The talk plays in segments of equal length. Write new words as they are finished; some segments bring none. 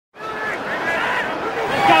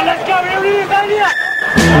I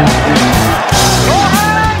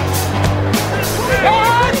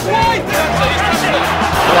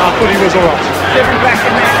thought he was alright. Get him back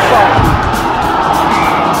in that spot.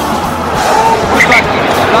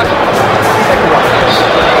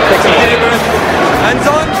 Hands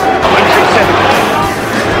on. 137.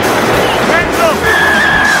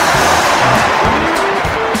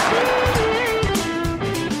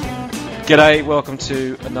 G'day, welcome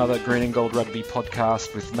to another Green and Gold Rugby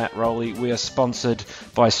podcast with Matt Rowley. We are sponsored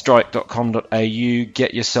by strike.com.au.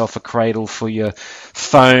 Get yourself a cradle for your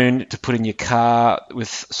phone to put in your car with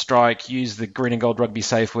Strike. Use the Green and Gold Rugby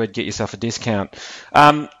safe word, get yourself a discount.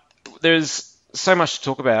 There's so much to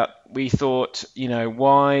talk about. We thought,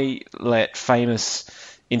 why let famous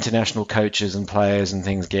international coaches and players and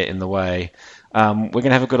things get in the way? We're going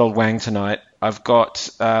to have a good old wang tonight. I've got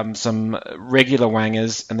some regular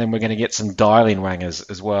wangers, and then we're going to get some dial-in wangers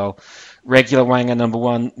as well. Regular wanger number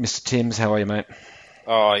one, Mr. Timms, how are you, mate?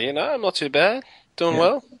 Oh, I'm not too bad. Doing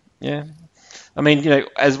well. Yeah. I mean,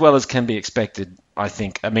 as well as can be expected, I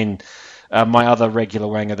think. I mean, my other regular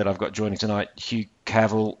wanger that I've got joining tonight, Hugh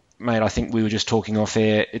Cavill, mate, I think we were just talking off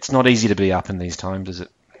air. It's not easy to be up in these times, is it?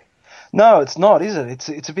 No, it's not, is it?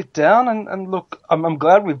 It's a bit down, and look, I'm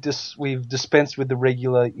glad we've dispensed with the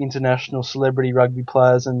regular international celebrity rugby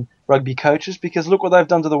players and rugby coaches, because look what they've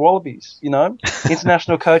done to the Wallabies,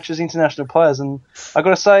 international coaches, international players, and I got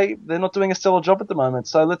to say they're not doing a stellar job at the moment.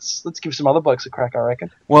 So let's give some other blokes a crack, I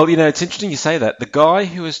reckon. Well, it's interesting you say that. The guy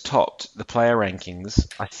who has topped the player rankings,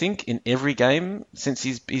 I think in every game since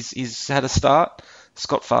he's had a start,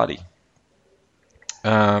 Scott Fardy.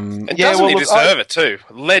 And doesn't he deserve it too?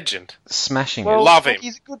 Legend. Smashing it. Love him.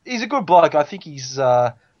 He's a good bloke. I think he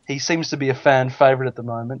seems to be a fan favourite at the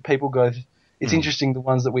moment. People go, it's interesting the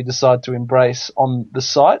ones that we decide to embrace on the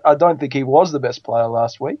site. I don't think he was the best player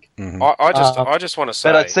last week. Mm-hmm. I just want to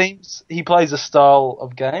say... But it seems he plays a style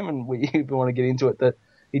of game, and we want to get into it, that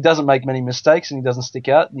he doesn't make many mistakes and he doesn't stick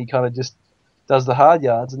out, and he kind of just does the hard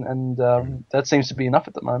yards, and that seems to be enough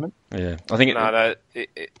at the moment. Yeah, I think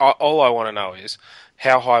all I want to know is,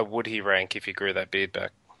 how high would he rank if he grew that beard back?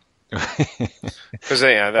 Because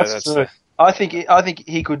I think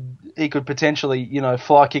he could potentially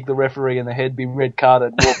fly kick the referee in the head, be red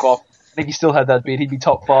carded, walk off. And if he still had that beard, he'd be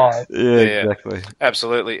top 5. Yeah, exactly.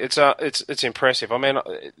 Absolutely, it's impressive. I mean,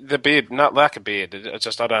 the beard, not lack of beard. It's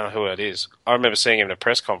just I don't know who it is. I remember seeing him in a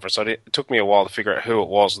press conference. It took me a while to figure out who it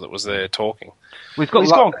was that was there talking. Well,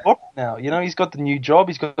 he's gone corporate now. He's got the new job.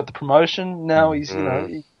 He's got the promotion now. He's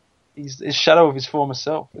he's a shadow of his former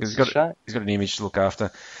self. He's got an image to look after.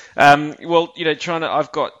 I've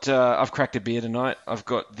cracked a beer tonight. I've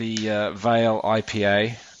got the Vale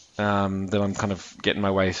IPA that I'm kind of getting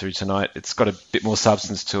my way through tonight. It's got a bit more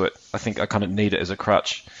substance to it. I think I kind of need it as a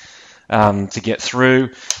crutch to get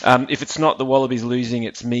through. If it's not the Wallabies losing,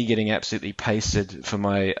 it's me getting absolutely pasted for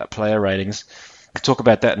my player ratings. I'll talk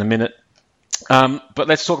about that in a minute. But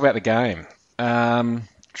let's talk about the game.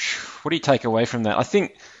 What do you take away from that? I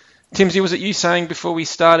think, Timsy, was it you saying before we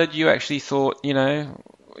started you actually thought,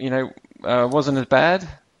 wasn't as bad?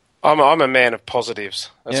 I'm a man of positives.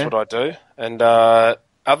 That's what I do. And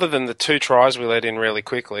other than the 2 tries we let in really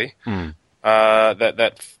quickly, they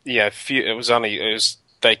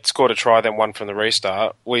scored a try, then one from the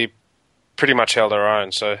restart. We pretty much held our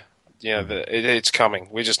own. So it's coming.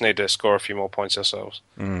 We just need to score a few more points ourselves.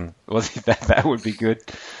 Well, that would be good.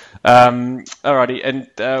 Alrighty, and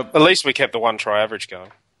at least we kept the 1 try average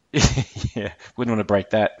going. Yeah, wouldn't want to break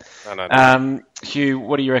that. No. Hugh,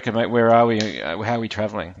 what do you reckon, mate? Where are we? How are we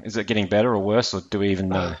travelling? Is it getting better or worse, or do we even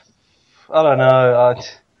know? I don't know.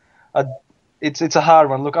 It's a hard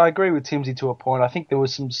one. Look, I agree with Timsy to a point. I think there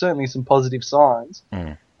was certainly some positive signs,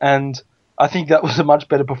 and I think that was a much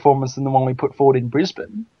better performance than the one we put forward in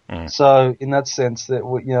Brisbane. So in that sense, that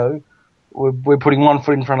we're putting one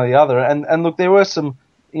foot in front of the other, and look, there were some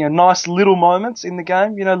nice little moments in the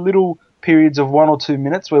game. Little periods of 1 or 2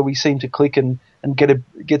 minutes where we seem to click and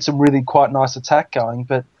get some really quite nice attack going.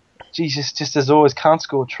 But Jesus, just as always, can't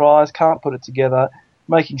score tries, can't put it together,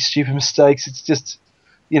 making stupid mistakes. It's just,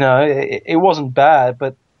 it wasn't bad,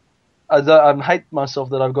 but I hate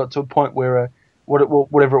myself that I've got to a point where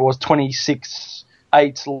whatever it was,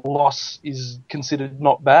 26-8 loss is considered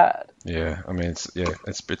not bad. Yeah, I mean,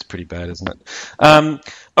 it's pretty bad, isn't it?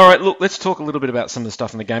 All right, look, let's talk a little bit about some of the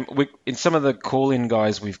stuff in the game. In some of the call-in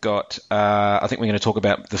guys we've got, I think we're going to talk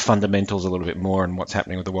about the fundamentals a little bit more and what's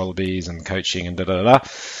happening with the Wallabies and coaching and da-da-da-da.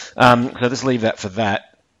 So let's leave that for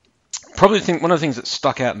that. Probably one of the things that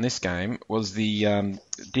stuck out in this game was the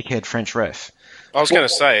dickhead French ref. I was going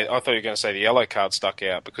to say, I thought you were going to say the yellow card stuck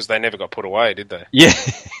out because they never got put away, did they? Yeah,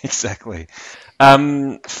 exactly.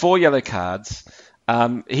 4 yellow cards.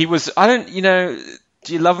 He was,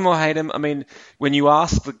 do you love him or hate him? I mean, when you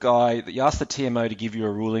ask the TMO to give you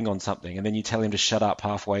a ruling on something and then you tell him to shut up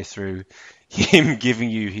halfway through him giving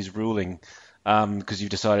you his ruling because you've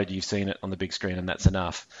decided you've seen it on the big screen and that's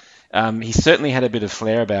enough. He certainly had a bit of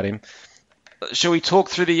flair about him. Shall we talk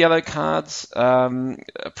through the yellow cards?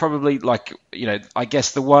 Probably, I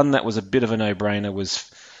guess the one that was a bit of a no-brainer was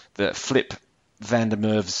the Flip van der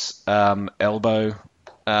Merwe's elbow.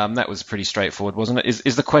 That was pretty straightforward, wasn't it?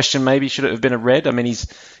 Is the question maybe should it have been a red? I mean,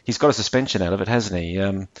 he's got a suspension out of it, hasn't he?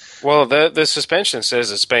 Well, the suspension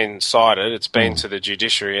says it's been cited, it's been to the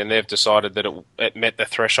judiciary, and they've decided that it met the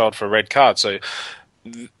threshold for a red card. So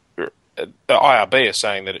the IRB is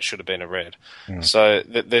saying that it should have been a red. So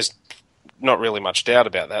there's not really much doubt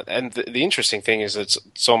about that. And the interesting thing is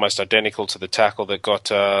it's almost identical to the tackle that got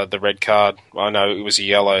the red card. I know it was a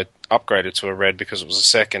yellow, upgraded to a red because it was a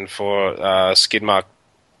second for Skidmark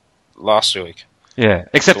last week. Yeah,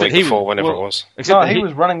 except the that week before, whenever it was. No, he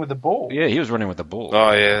was running with the ball. Yeah, he was running with the ball.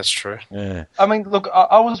 Oh, yeah, that's true. Yeah. I mean, look,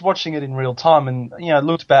 I was watching it in real time, and it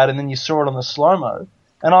looked bad, and then you saw it on the slow mo,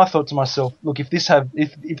 and I thought to myself, look, if this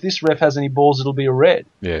ref has any balls, it'll be a red.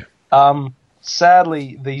 Yeah.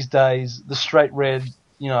 Sadly, these days, the straight red,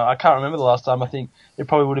 I can't remember the last time. I think it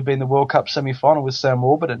probably would have been the World Cup semi-final with Sam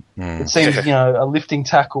Warburton. It seems, a lifting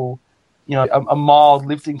tackle, a mild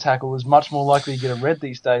lifting tackle is much more likely to get a red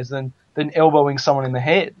these days than elbowing someone in the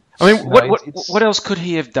head. I mean, what else could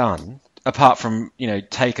he have done apart from,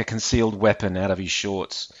 take a concealed weapon out of his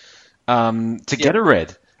shorts to get a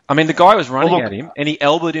red? I mean, the guy was running at him and he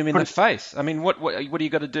elbowed him in the face. I mean, what do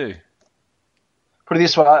you got to do? Put it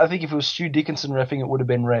this way, I think if it was Stu Dickinson reffing, it would have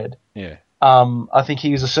been red. Yeah. I think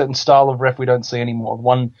he was a certain style of ref we don't see anymore.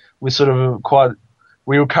 One with sort of quite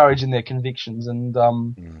real courage in their convictions. And,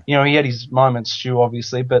 he had his moments, Stu,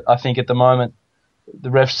 obviously, but I think at the moment the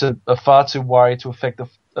refs are far too worried to affect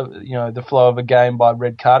the flow of a game by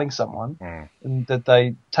red carding someone and that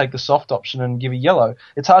they take the soft option and give a yellow.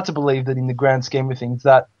 It's hard to believe that in the grand scheme of things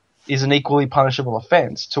that is an equally punishable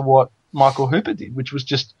offence to what Michael Hooper did, which was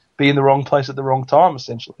just be in the wrong place at the wrong time,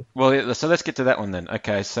 essentially. Well, so let's get to that one then.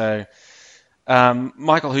 Okay, so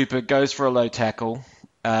Michael Hooper goes for a low tackle.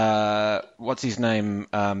 What's his name?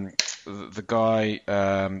 The guy.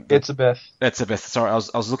 Etzebeth. Sorry, I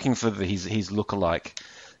was looking for his lookalike.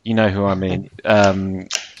 You know who I mean?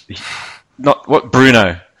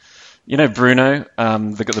 Bruno. You know Bruno,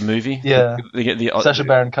 the movie? Yeah. Sacha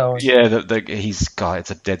Baron Cohen. Yeah, he's guy.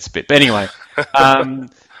 It's a dead spit. But anyway,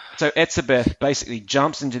 so Etzebeth basically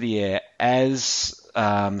jumps into the air as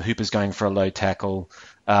Hooper's going for a low tackle.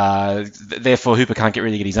 Therefore, Hooper can't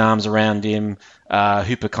really get his arms around him.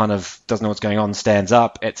 Hooper kind of doesn't know what's going on, stands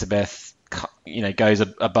up. Etzebeth, goes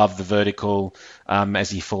above the vertical as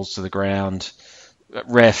he falls to the ground.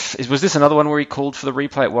 Ref, was this another one where he called for the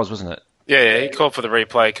replay? It was, wasn't it? Yeah, he called for the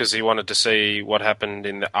replay because he wanted to see what happened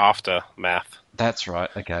in the aftermath. That's right.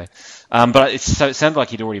 Okay, but it sounded like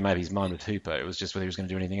he'd already made his mind with Hooper. It was just whether he was going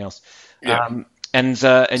to do anything else. Yeah. And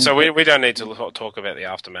so we don't need to talk about the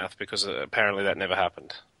aftermath because apparently that never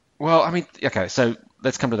happened. Well, I mean, okay, so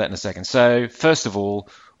let's come to that in a second. So first of all,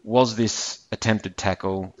 was this attempted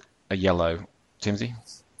tackle a yellow, Timsy?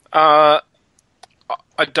 I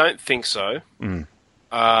don't think so.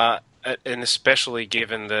 And especially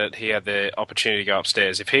given that he had the opportunity to go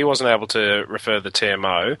upstairs. If he wasn't able to refer the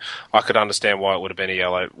TMO, I could understand why it would have been a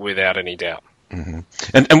yellow without any doubt. Mm-hmm.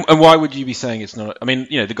 And why would you be saying it's not? I mean,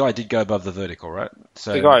 the guy did go above the vertical, right?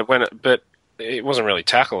 So the guy went, but it wasn't really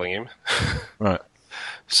tackling him. Right.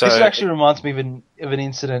 So this actually reminds me of an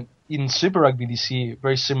incident in Super Rugby this year,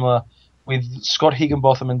 very similar with Scott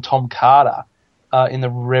Higginbotham and Tom Carter in the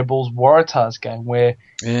Rebels Waratahs game, where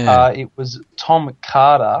it was Tom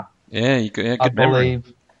Carter. Yeah, good I memory.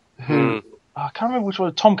 believe. Who I can't remember which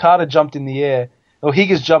one. Tom Carter jumped in the air. Or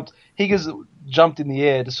Higgins jumped in the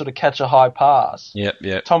air to sort of catch a high pass.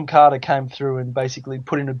 Yep. Tom Carter came through and basically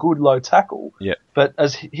put in a good low tackle. Yep. But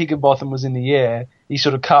as Higginbotham was in the air, he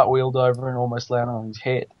sort of cartwheeled over and almost landed on his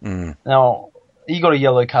head. Now, he got a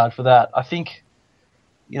yellow card for that. I think,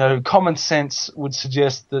 common sense would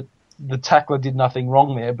suggest that the tackler did nothing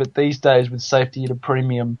wrong there, but these days with safety at a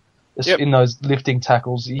premium in those lifting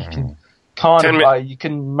tackles, you can you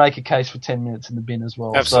can make a case for 10 minutes in the bin as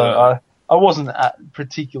well. Absolutely. So I wasn't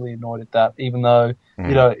particularly annoyed at that, even though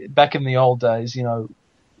back in the old days,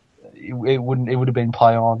 it would have been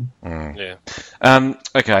play on. Yeah.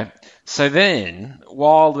 Okay. So then,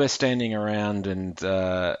 while we're standing around and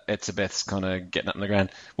Etzebeth's kind of getting up on the ground,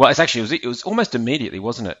 well, it was almost immediately,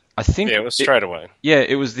 wasn't it? I think Yeah, it was straight away. Yeah,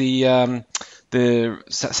 it was the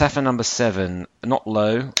Safa number 7, not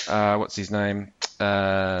Lowe. What's his name?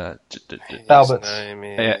 Alberts.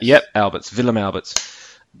 Alberts, Willem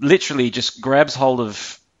Alberts. Literally just grabs hold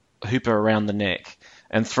of Hooper around the neck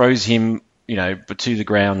and throws him, to the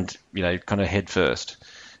ground, kind of head first.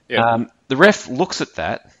 Yeah. The ref looks at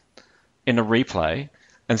that in a replay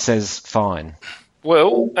and says, fine.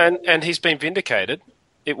 Well, and he's been vindicated.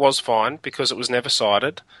 It was fine because it was never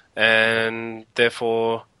cited, and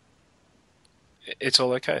therefore it's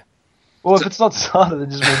all okay. Well, if it's not cited, it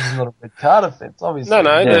just means it's not a red card offence, obviously.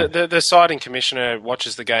 No. The citing commissioner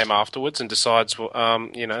watches the game afterwards and decides,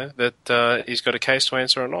 that he's got a case to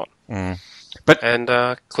answer or not. Mm.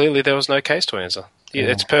 And clearly there was no case to answer. Yeah,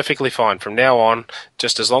 it's perfectly fine from now on,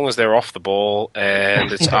 just as long as they're off the ball and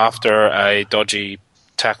it's after a dodgy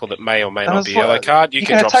tackle that may or may not be a yellow card, you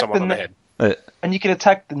can drop someone on the head. And you can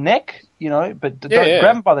attack the neck, but don't grab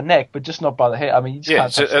them by the neck, but just not by the head. I mean, you just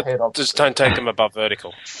can't touch the head off. Just don't take them above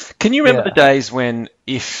vertical. Can you remember the days when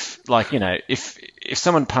if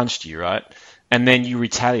someone punched you, right, and then you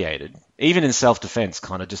retaliated, even in self-defense,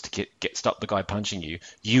 kind of just to stop the guy punching you,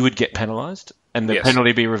 you would get penalised and the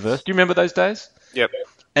penalty be reversed? Do you remember those days? Yep.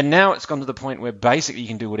 And now it's gone to the point where basically you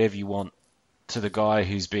can do whatever you want to the guy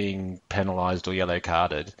who's being penalised or yellow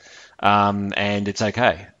carded, and it's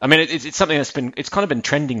okay. I mean, it's something it's kind of been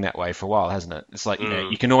trending that way for a while, hasn't it? It's like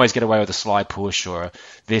you can always get away with a sly push or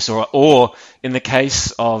this or in the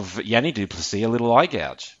case of Yanni du Plessis, a little eye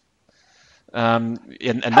gouge. How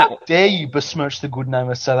dare you besmirch the good name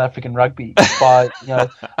of South African rugby by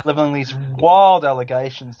leveling these wild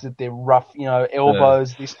allegations that they're rough,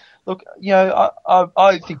 elbows. This look,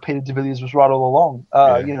 I think Peter de Villiers was right all along.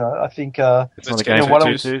 I think it's not a game for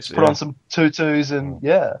tutus. Put on some tutus and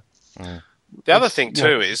The other thing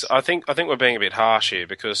too is I think we're being a bit harsh here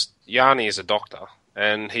because Yanni is a doctor.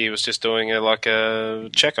 And he was just doing a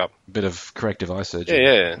checkup. Bit of corrective eye surgery.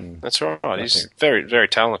 Yeah, that's right. He's very, very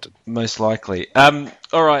talented. Most likely. All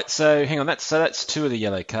right, so hang on. That's 2 of the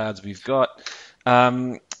yellow cards we've got.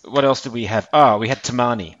 What else did we have? Oh, we had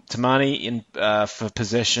Tamani. Tamani for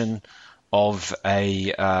possession of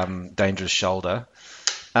a dangerous shoulder.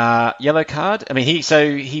 Yellow card. I mean,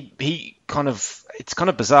 he kind of. It's kind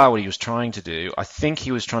of bizarre what he was trying to do. I think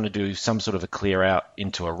he was trying to do some sort of a clear out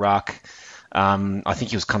into a ruck. I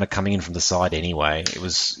think he was kind of coming in from the side anyway. It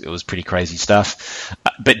was pretty crazy stuff,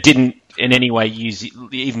 but didn't in any way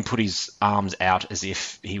even put his arms out as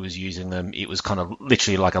if he was using them. It was kind of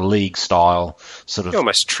literally like a league style sort of. He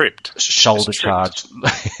almost tripped. Shoulder charge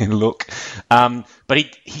look, but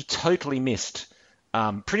he totally missed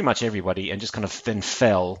pretty much everybody and just kind of then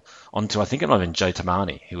fell onto I think it might have been Joe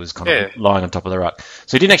Tamani who was kind of lying on top of the ruck.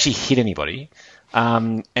 So he didn't actually hit anybody,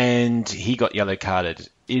 and he got yellow carded.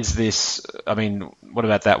 Is this? I mean, what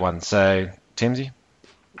about that one? So, Timsy?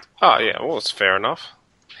 Oh yeah, well, it's fair enough.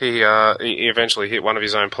 He eventually hit one of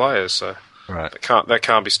his own players, so right. that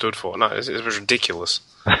can't be stood for. No, it was ridiculous.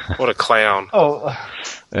 What a clown!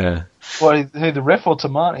 Yeah. Well, who, the ref or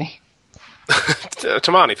Tamani?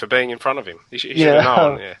 Tamani for being in front of him. He should have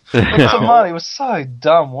known. Yeah. Tamani was so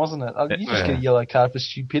dumb, wasn't it? You just get a yellow card for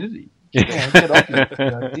stupidity. Get off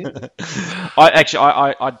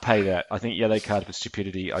I'd pay that. I think yellow card for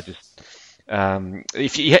stupidity. I just I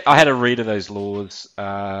had a read of those laws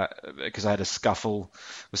because I had a scuffle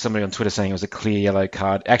with somebody on Twitter saying it was a clear yellow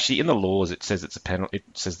card. Actually, in the laws it says it's a penalty. It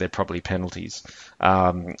says they're probably penalties.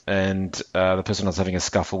 And the person I was having a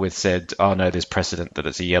scuffle with said, "Oh no, there's precedent that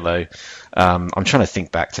it's a yellow." I'm trying to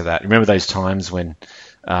think back to that. Remember those times when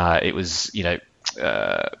it was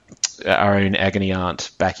our own agony aunt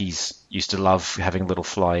Backies used to love having a little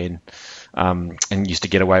fly in and used to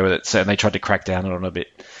get away with it. So and they tried to crack down on it a bit.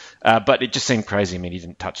 But it just seemed crazy. I mean, he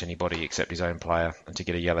didn't touch anybody except his own player. And to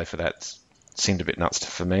get a yellow for that seemed a bit nuts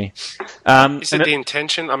for me. Is it the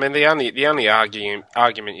intention? I mean, the only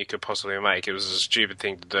argument you could possibly make, it was a stupid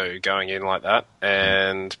thing to do going in like that.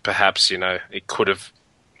 And perhaps, it could have...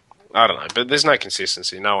 I don't know, but there's no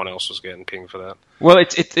consistency. No one else was getting pinged for that. Well,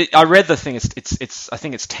 I read the thing. It's I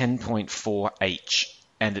think it's 10.4H,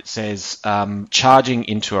 and it says charging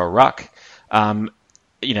into a ruck. A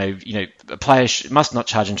player must not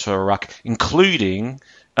charge into a ruck, including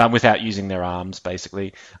without using their arms,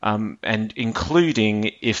 basically, and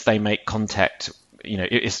including if they make contact.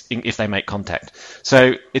 If they make contact.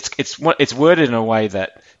 So it's worded in a way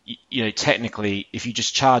that technically, if you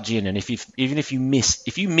just charge in and if you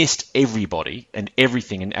missed everybody and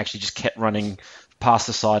everything and actually just kept running past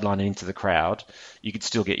the sideline and into the crowd, you could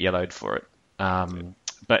still get yellowed for it.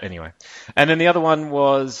 But anyway. And then the other one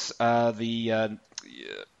was what's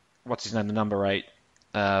his name, the number 8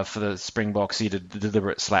 for the Springboks. He did the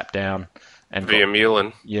deliberate slap down. And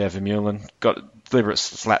Vermeulen. Yeah, Vermeulen. Got deliberate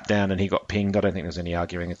slap down and he got pinged. I don't think there's any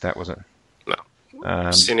arguing if that, was it?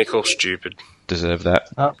 No. Cynical, stupid. Deserve that.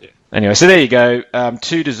 Oh. Yeah. Anyway, so there you go.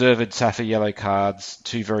 2 deserved Safa yellow cards,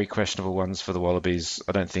 2 very questionable ones for the Wallabies.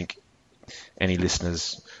 I don't think any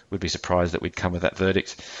listeners would be surprised that we'd come with that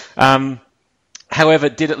verdict. However,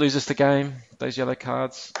 did it lose us the game, those yellow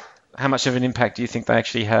cards? How much of an impact do you think they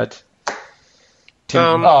actually had?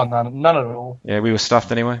 None at all. Yeah, we were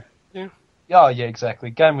stuffed anyway? Yeah. Oh, yeah, exactly.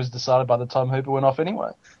 Game was decided by the time Hooper went off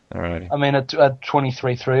anyway. Alrighty. I mean, at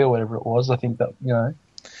 23-3 or whatever it was, I think that,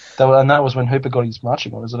 and that was when Hooper got his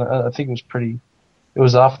marching orders. And I think it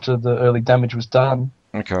was after the early damage was done.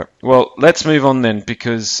 Okay. Well, let's move on then,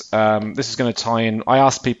 because this is going to tie in. I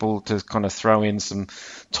asked people to kind of throw in some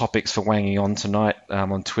topics for wanging on tonight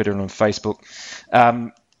on Twitter and on Facebook.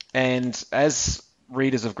 And as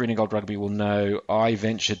readers of Green and Gold Rugby will know, I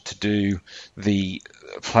ventured to do the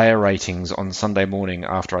player ratings on Sunday morning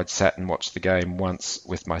after I'd sat and watched the game once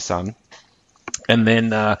with my son. And then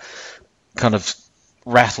kind of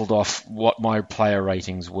rattled off what my player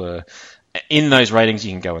ratings were. In those ratings,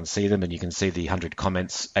 you can go and see them, and you can see the 100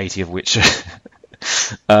 comments, 80 of which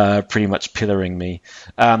are pretty much pillaring me.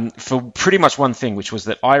 For pretty much one thing, which was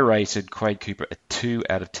that I rated Quade Cooper a 2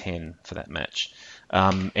 out of 10 for that match.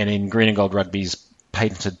 And in Green and Gold Rugby's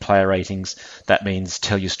patented player ratings, that means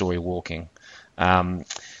tell your story walking. And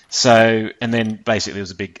then basically there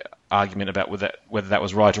was a big argument about whether that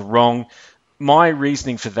was right or wrong. My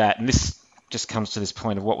reasoning for that, and this just comes to this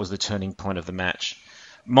point of what was the turning point of the match.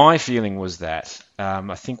 My feeling was that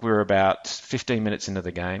I think we were about 15 minutes into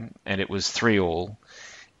the game and it was 3-3.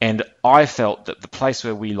 And I felt that the place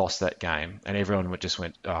where we lost that game and everyone just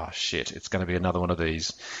went, oh, shit, it's going to be another one of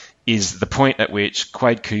these, is the point at which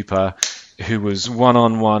Quade Cooper, who was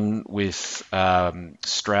one-on-one with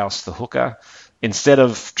Strauss, the hooker, instead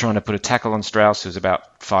of trying to put a tackle on Strauss, who was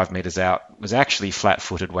about 5 metres out, was actually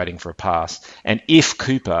flat-footed waiting for a pass. And if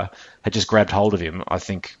Cooper had just grabbed hold of him, I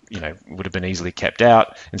think, would have been easily kept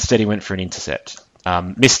out. Instead, he went for an intercept.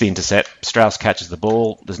 Missed the intercept. Strauss catches the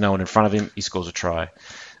ball. There's no one in front of him. He scores a try.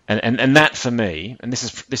 And that, for me, and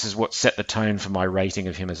this is what set the tone for my rating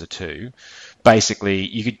of him as a 2, basically,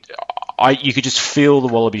 you could just feel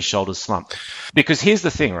the Wallabies' shoulders slump. Because here's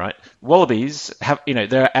the thing, right? Wallabies have,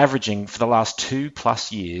 they're averaging for the last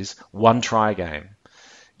 2+ years 1 try a game.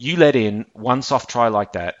 You let in 1 soft try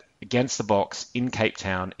like that against the Box in Cape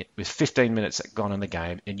Town with 15 minutes gone in the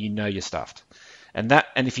game, and you're stuffed. And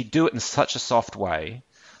if you do it in such a soft way,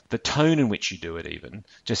 the tone in which you do it even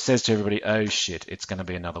just says to everybody, oh shit, it's going to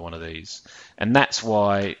be another one of these. And that's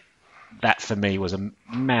why that for me was a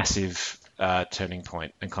massive turning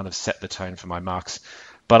point and kind of set the tone for my marks.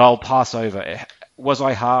 But I'll pass over. Was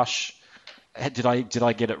I harsh? Did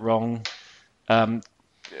I get it wrong?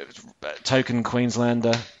 Token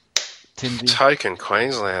Queenslander, Timsy? Token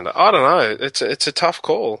Queenslander. I don't know. It's a tough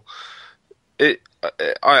call.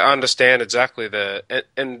 I understand exactly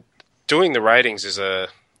and doing the ratings is a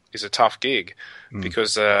tough gig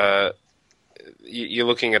because you're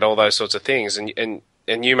looking at all those sorts of things and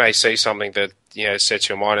you may see something that sets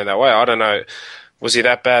your mind in that way. I don't know. Was he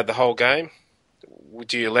that bad the whole game?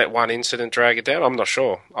 Do you let one incident drag it down? I'm not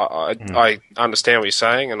sure. I understand what you're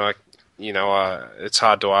saying, and it's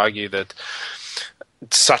hard to argue that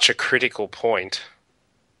such a critical point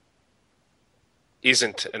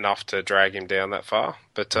isn't enough to drag him down that far.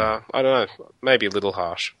 But I don't know. Maybe a little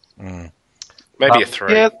harsh. Maybe a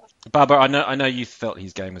 3. Yeah. Barbara, I know you felt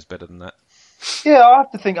his game was better than that. Yeah, I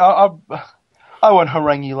have to think. I won't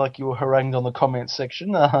harangue you like you were harangued on the comments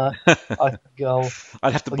section. I'd have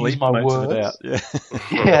to bleep my most words. of it out. Yeah.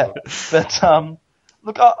 Yeah, but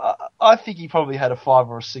look, I think he probably had a 5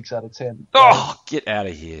 or a 6 out of 10. Oh, get out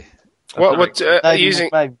of here! Using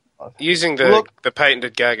the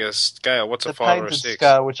patented Gagger scale, what's a 5 or a 6?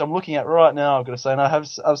 Scale, which I'm looking at right now, I've got to say, and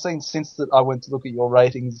I've seen since that I went to look at your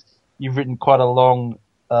ratings, you've written quite a long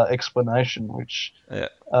explanation, which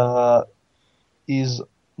is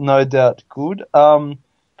no doubt good.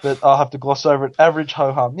 But I'll have to gloss over it. Average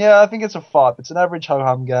ho-hum. Yeah, I think it's a 5. It's an average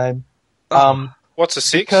ho-hum game. What's a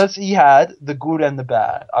 6? Because he had the good and the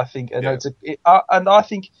bad, I think. And, and I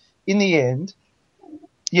think in the end,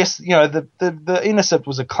 yes, the intercept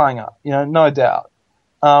was a clanger, no doubt.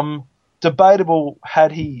 Debatable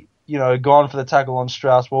had he, gone for the tackle on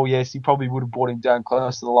Strauss. Well, yes, he probably would have brought him down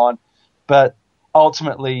close to the line. But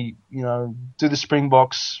ultimately, do the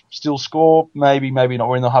Springboks still score? Maybe not.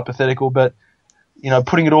 We're in the hypothetical, but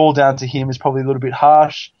putting it all down to him is probably a little bit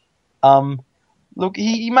harsh. look,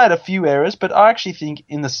 he made a few errors, but I actually think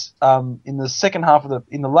in the second half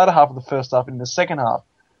in the latter half of the first half, and in the second half,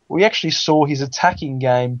 we actually saw his attacking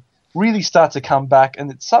game really start to come back,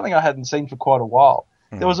 and it's something I hadn't seen for quite a while.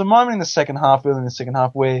 There was a moment in the second half, early in the second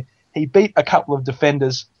half, where he beat a couple of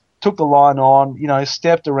defenders, took the line on,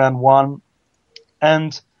 stepped around one,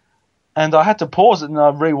 and I had to pause it and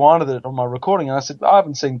I rewinded it on my recording and I said, I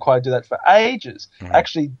haven't seen Quade do that for ages.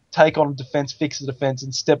 Actually take on a defence, fix the defence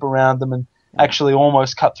and step around them and actually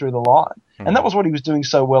almost cut through the line. And that was what he was doing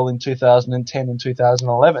so well in 2010 and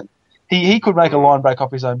 2011. He could make a line break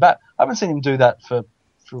off his own bat. I haven't seen him do that for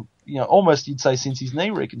almost you'd say since his knee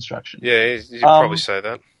reconstruction. Yeah, you'd probably say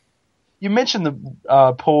that. You mentioned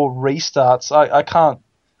the poor restarts. I can't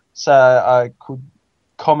say I could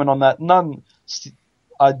comment on that.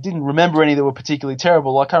 I didn't remember any that were particularly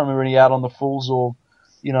terrible. I can't remember any out on the fulls or,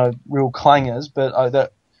 real clangers. But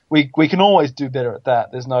that we can always do better at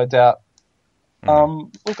that. There's no doubt.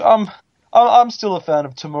 Look, I'm still a fan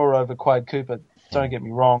of Tamura over Quade Cooper. Don't get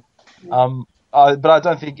me wrong. But I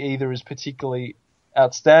don't think either is particularly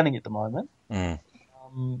outstanding at the moment.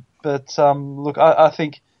 Look, I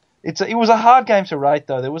think it was a hard game to rate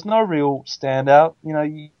though. There was no real standout.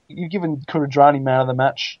 You've given Kuridrani man of the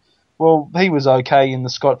match. Well, he was okay in the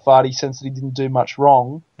Scott Vardy sense that he didn't do much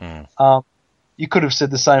wrong. You could have said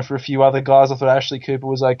the same for a few other guys. I thought Ashley Cooper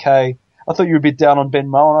was okay. I thought you were a bit down on Ben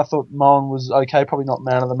Moen. I thought Moen was okay, probably not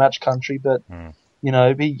man of the match country, but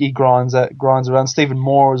he grinds around. Stephen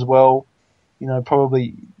Moore as well,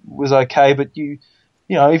 probably was okay. But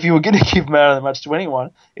if you were going to give man of the match to anyone,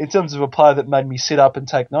 in terms of a player that made me sit up and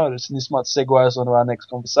take notice, and this might segue us onto our next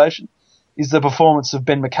conversation, is the performance of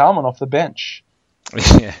Ben McCalman off the bench.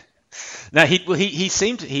 Yeah. No, he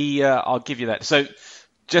seemed I'll give you that. So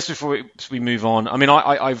just before we move on, I mean,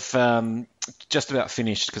 I've just about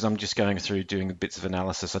finished because I'm just going through doing bits of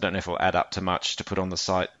analysis. I don't know if it'll add up to much to put on the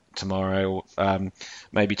site tomorrow, or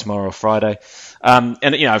maybe tomorrow or Friday. So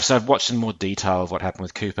I've watched in more detail of what happened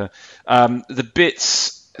with Cooper. The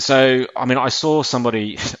bits. So, I mean, I saw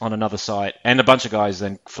somebody on another site and a bunch of guys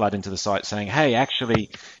then flood into the site saying, "Hey,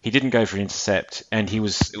 actually, he didn't go for an intercept, and it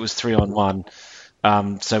was 3-on-1."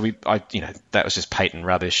 That was just patent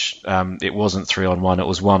rubbish. It wasn't 3-on-1, it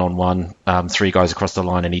was 1-on-1, 3 guys across the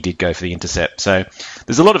line, and he did go for the intercept. So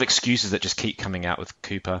there's a lot of excuses that just keep coming out with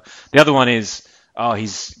Cooper. The other one is,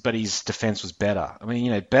 his defense was better. I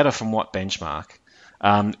mean, better from what benchmark?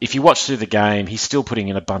 If you watch through the game, he's still putting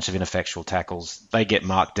in a bunch of ineffectual tackles. They get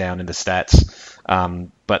marked down in the stats,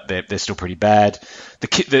 but they're still pretty bad. The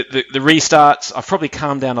restarts, I've probably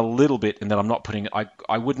calmed down a little bit in that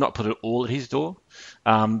I would not put it all at his door,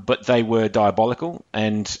 but they were diabolical.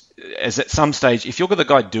 And as at some stage, if you're the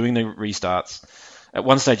guy doing the restarts, at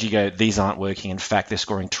one stage you go, these aren't working. In fact, they're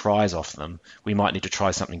scoring tries off them. We might need to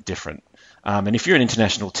try something different. And if you're an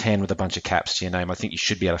international 10 with a bunch of caps to your name, I think you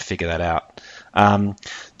should be able to figure that out. But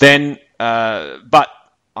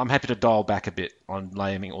I'm happy to dial back a bit on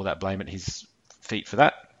laying all that blame at his feet for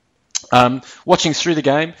that. Watching through the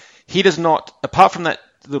game, he does not, apart from that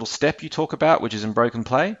little step you talk about, which is in broken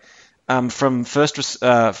play, from first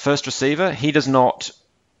receiver, he does not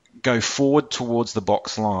go forward towards the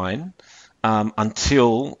box line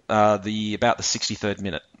until about the 63rd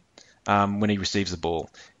minute. When he receives the ball.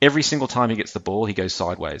 Every single time he gets the ball, he goes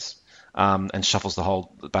sideways and shuffles the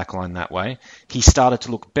whole back line that way. He started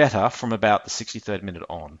to look better from about the 63rd minute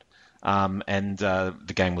on, and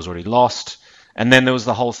the game was already lost. And then there was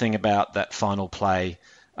the whole thing about that final play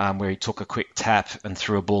where he took a quick tap and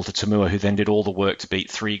threw a ball to Tamua, who then did all the work to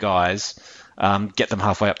beat 3 guys, get them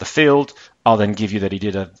halfway up the field. I'll then give you that he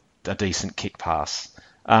did a decent kick pass.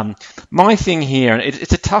 My thing here, and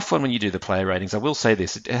it's a tough one when you do the player ratings, I will say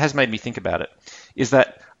this, it has made me think about it, is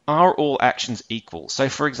that are all actions equal? So,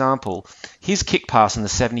 for example, his kick pass in the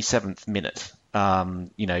 77th minute,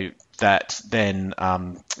 that then,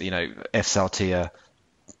 F. Saltia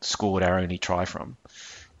scored our only try from.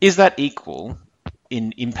 Is that equal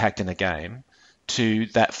in impact in a game to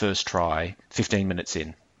that first try 15 minutes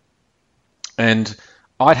in? And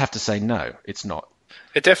I'd have to say no, it's not.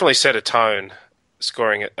 It definitely set a tone.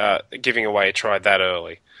 Scoring it, giving away a try that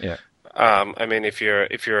early. Yeah. I mean, if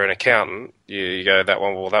you're an accountant, you go that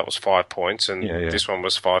one. Well, that was 5 points, and this one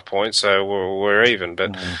was 5 points, so we're even.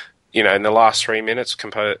 But in the last 3 minutes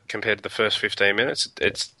compared to the first 15 minutes,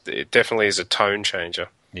 it definitely is a tone changer.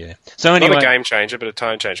 Yeah. So anyway, not a game changer, but a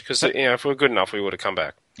tone changer. Because if we were good enough, we would have come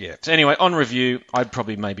back. Yeah. So anyway, on review, I'd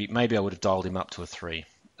probably maybe I would have dialed him up to a 3.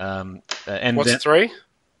 And what's a 3?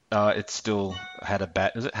 It still had a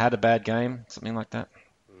bad game, something like that.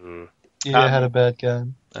 Yeah, had a bad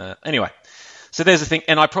game. Anyway, So there's the thing,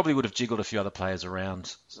 and I probably would have jiggled a few other players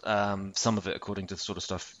around. Some of it according to the sort of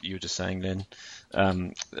stuff you were just saying then,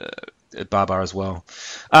 Barbar as well.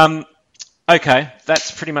 Okay,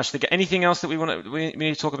 that's pretty much the game. Anything else that we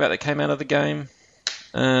need to talk about that came out of the game,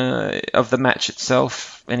 of the match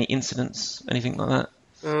itself? Any incidents, anything like that?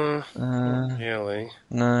 Really?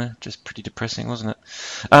 No, just pretty depressing, wasn't it?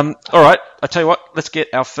 All right, I tell you what, let's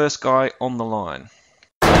get our first guy on the line.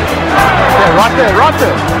 Yeah, right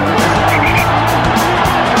there.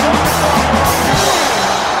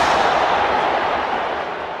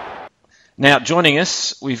 Now, joining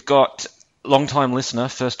us, we've got long-time listener,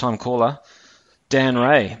 first-time caller, Dan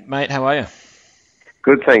Ray. Mate, how are you?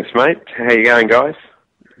 Good, thanks, mate. How you going, guys?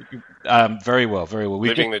 Very well, very well.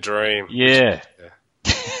 Living the dream. Yeah.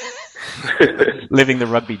 Living the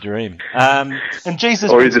rugby dream. And Jesus,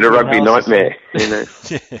 or is it a rugby nightmare? You know?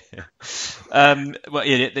 Well,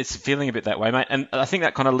 yeah, it's feeling a bit that way, mate. And I think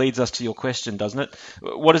that kind of leads us to your question, doesn't it?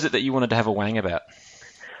 What is it that you wanted to have a wang about?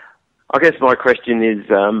 I guess my question is,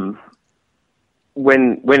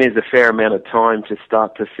 when is a fair amount of time to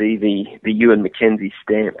start to see the Ewan McKenzie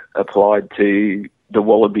stamp applied to the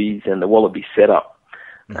Wallabies and the Wallaby setup?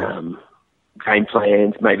 Mm-hmm. Game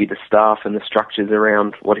plans, maybe the staff and the structures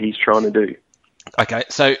around what he's trying to do. Okay,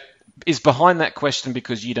 so is behind that question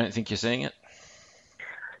because you don't think you're seeing it?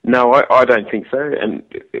 No, I don't think so. And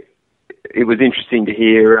it was interesting to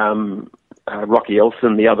hear Rocky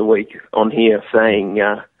Elson the other week on here saying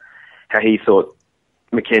how he thought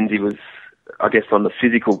McKenzie was, I guess, on the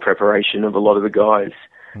physical preparation of a lot of the guys,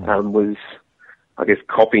 was, I guess,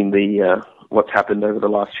 copying the what's happened over the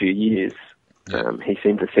last few years. He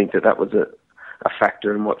seemed to think that was a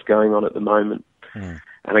factor in what's going on at the moment. And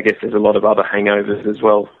I guess there's a lot of other hangovers as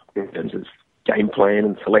well in terms of game plan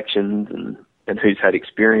and selections and who's had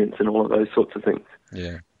experience and all of those sorts of things.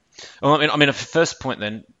 Yeah. Well, I mean, a first point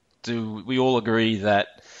then, do we all agree that,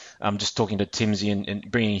 just talking to Timsy and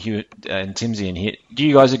bringing Hugh and Timsy in here, do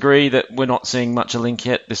you guys agree that we're not seeing much a link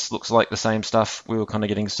yet? This looks like the same stuff we were kind of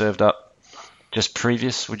getting served up just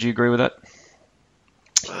previous. Would you agree with that?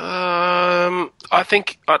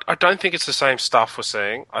 I don't think it's the same stuff we're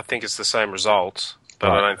seeing. I think it's the same results, but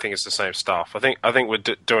right. I don't think it's the same stuff. I think we're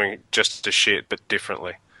doing just as shit, but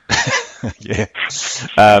differently. Yeah.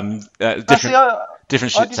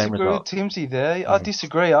 Different shit, same result. I disagree with Timsy there. I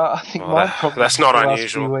disagree. I think my problem that's not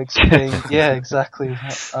unusual. Last few weeks being, yeah, exactly.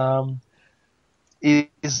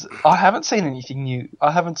 Is I haven't seen anything new.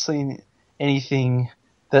 I haven't seen anything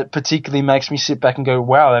that particularly makes me sit back and go,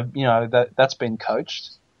 "Wow, that's been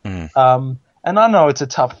coached." And I know it's a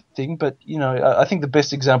tough thing, but I think the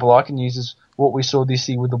best example I can use is what we saw this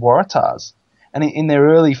year with the Waratahs. And in their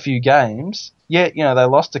early few games, they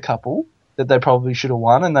lost a couple that they probably should have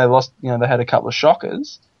won, and they lost. They had a couple of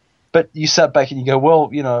shockers. But you sat back and you go, well,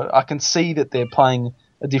 I can see that they're playing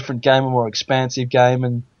a different game, a more expansive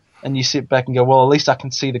game, and you sit back and go, well, at least I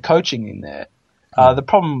can see the coaching in there. The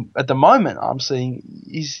problem at the moment I'm seeing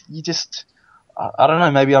is you just, I don't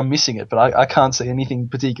know, maybe I'm missing it, but I can't see anything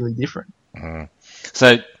particularly different.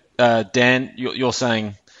 So, Dan, you're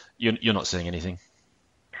saying you're not seeing anything?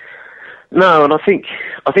 No, and I think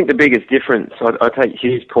the biggest difference, I take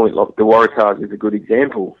Hugh's point, like the Waratahs is a good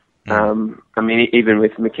example. I mean, even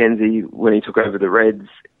with McKenzie, when he took over the Reds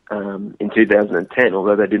in 2010,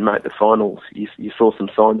 although they didn't make the finals, you saw some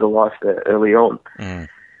signs of life there early on.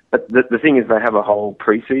 But the thing is, they have a whole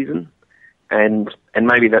pre-season, and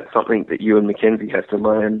maybe that's something that you and McKenzie have to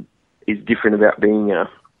learn is different about being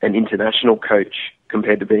an international coach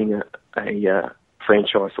compared to being a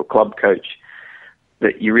franchise or club coach,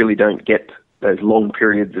 that you really don't get those long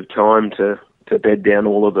periods of time to bed down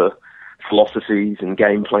all of the philosophies and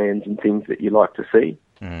game plans and things that you like to see.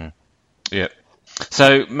 Yeah.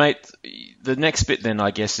 So, mate, the next bit then, I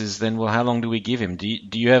guess, is then, well, how long do we give him? Do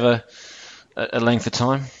you have a length of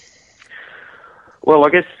time? Well, I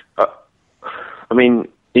guess, I mean,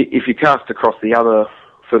 if you cast across the other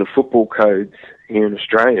sort of football codes here in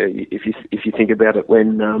Australia, if you think about it,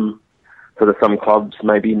 when sort of some clubs,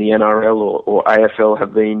 maybe in the NRL or AFL,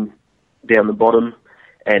 have been down the bottom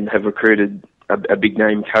and have recruited a big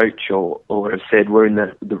name coach or have said we're in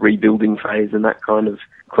the rebuilding phase and that kind of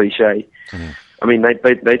cliche. I mean,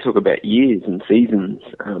 they talk about years and seasons,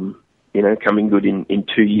 coming good in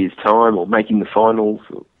 2 years' time or making the finals,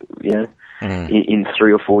 in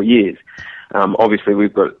 3 or 4 years. Obviously,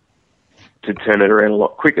 we've got to turn it around a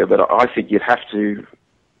lot quicker, but I think you'd have to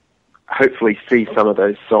hopefully see some of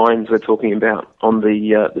those signs we're talking about on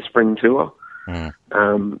the spring tour to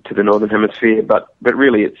the Northern Hemisphere. But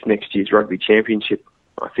really, it's next year's Rugby Championship,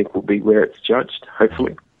 I think, will be where it's judged,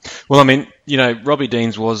 hopefully. Well, I mean, Robbie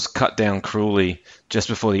Deans was cut down cruelly just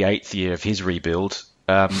before the 8th year of his rebuild.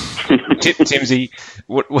 Timsy,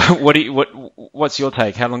 what's your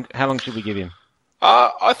take? How long should we give him?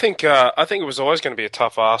 I think it was always going to be a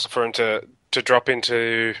tough ask for him to drop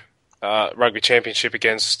into rugby championship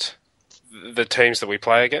against the teams that we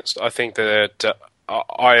play against. I think that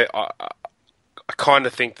I kind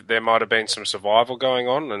of think that there might have been some survival going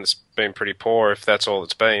on, and it's been pretty poor if that's all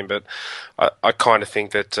it's been. But I kind of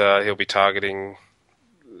think that he'll be targeting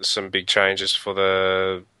some big changes for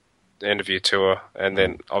the end of year tour, and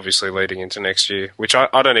then obviously leading into next year, which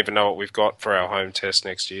I don't even know what we've got for our home test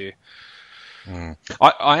next year.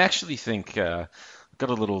 I actually think I've got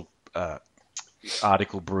a little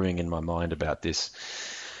article brewing in my mind about this,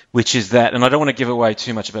 which is that, and I don't want to give away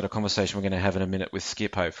too much about a conversation we're going to have in a minute with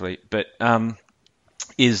Skip, hopefully, but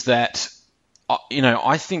is that,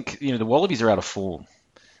 I think, the Wallabies are out of form.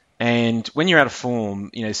 And when you're out of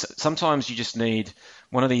form, sometimes you just need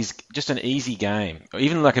one of these, just an easy game, or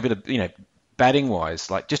even like a bit of, batting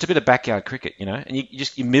wise, like just a bit of backyard cricket, and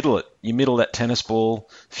you middle it. You middle that tennis ball,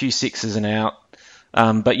 a few sixes and out,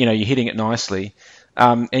 but you're hitting it nicely,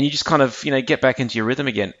 and you just kind of get back into your rhythm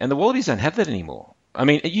again. And the Wallabies don't have that anymore. I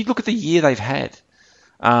mean, you look at the year they've had.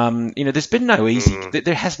 There's been no easy.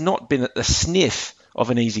 There has not been a sniff of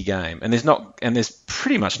an easy game, and there's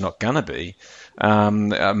pretty much not gonna be.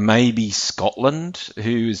 Maybe Scotland,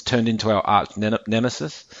 who has turned into our arch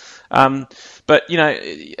nemesis. But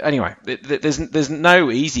anyway, there's no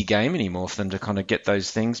easy game anymore for them to kind of get those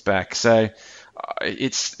things back. So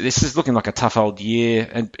this is looking like a tough old year.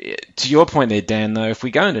 And to your point there, Dan, though, if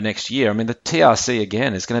we go into next year, I mean, the TRC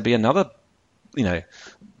again is going to be another,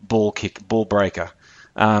 ball breaker.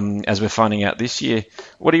 As we're finding out this year.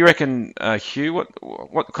 What do you reckon, Hugh?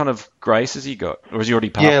 What kind of grace has he got? Or has he already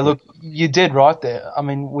passed? Yeah, look, you did right there. I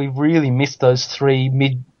mean, we've really missed those three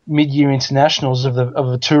mid-year internationals of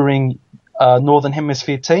a touring Northern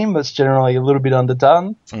Hemisphere team that's generally a little bit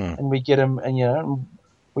underdone. And we get them, and,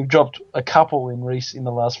 we've dropped a couple in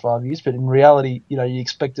the last 5 years, but in reality, you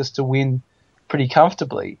expect us to win pretty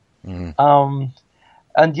comfortably.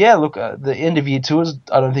 And yeah, look, the end of year tours,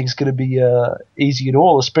 I don't think it's going to be easy at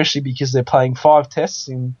all, especially because they're playing 5 tests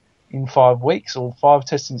in 5 weeks or 5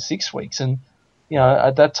 tests in 6 weeks. And,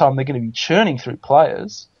 at that time they're going to be churning through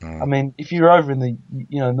players. I mean, if you're over in the,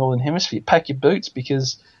 Northern Hemisphere, pack your boots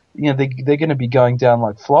because, they're going to be going down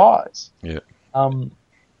like flies. Yeah.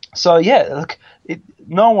 So yeah, look,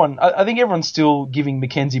 I think everyone's still giving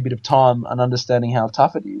Mackenzie a bit of time and understanding how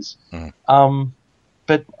tough it is.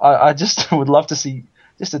 But I just would love to see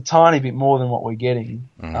just a tiny bit more than what we're getting.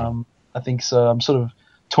 I think so. I'm sort of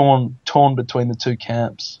torn between the two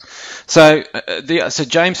camps. So, so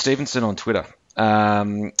James Stevenson on Twitter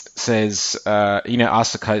says,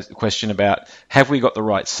 asked the question about have we got the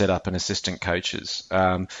right setup and assistant coaches?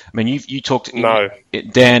 I mean, you talked,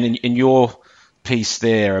 Dan, in your piece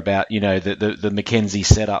there about the Mackenzie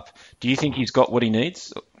setup. Do you think he's got what he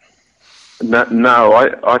needs? No,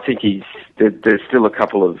 I think there's still a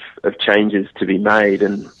couple of changes to be made,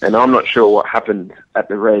 and I'm not sure what happened at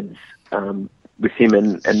the Reds with him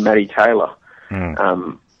and Matty Taylor.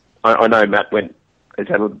 I know Matt has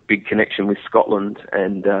had a big connection with Scotland,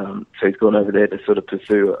 and so he's gone over there to sort of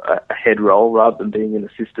pursue a head role rather than being an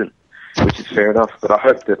assistant, which is fair enough. But I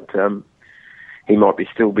hope that he might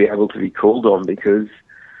still be able to be called on, because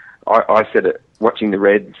I said it watching the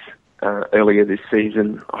Reds earlier this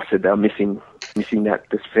season. I said they're missing that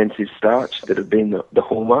defensive starch that had been the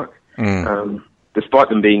hallmark. Despite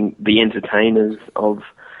them being the entertainers of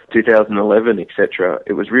 2011, etc.,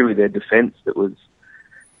 it was really their defence that was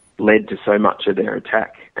led to so much of their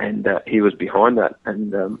attack, and he was behind that.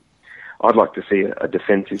 And I'd like to see a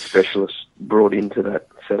defensive specialist brought into that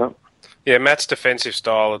setup. Yeah, Matt's defensive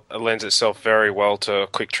style lends itself very well to a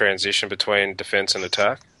quick transition between defence and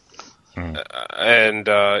attack. And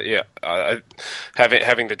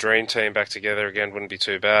having the dream team back together again wouldn't be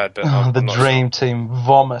too bad. But dream team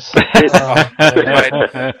vomit. Mate,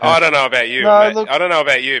 I don't know about you. I don't know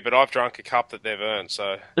about you, but I've drunk a cup that they've earned.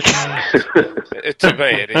 So to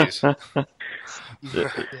me, it is.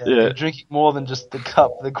 You're drinking more than just the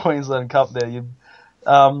cup, the Queensland Cup. There,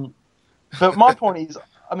 but my point is,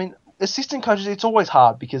 I mean, assistant coaches, it's always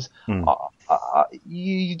hard because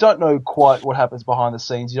you don't know quite what happens behind the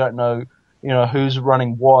scenes. You don't know, who's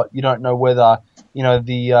running what. You don't know whether,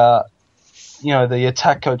 the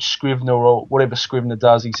attack coach Scrivener or whatever Scrivener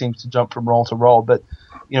does, he seems to jump from role to role. But,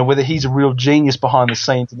 whether he's a real genius behind the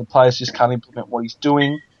scenes and the players just can't implement what he's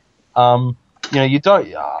doing. You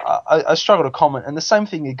don't. I struggle to comment. And the same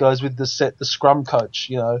thing it goes with the scrum coach.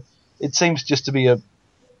 It seems just to be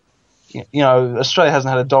Australia hasn't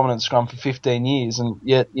had a dominant scrum for 15 years, and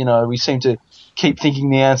yet, we seem to keep thinking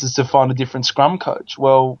the answer is to find a different scrum coach.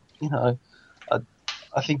 Well,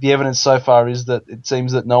 I think the evidence so far is that it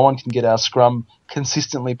seems that no one can get our scrum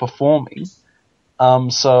consistently performing.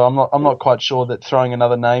 So I'm not quite sure that throwing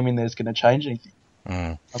another name in there is going to change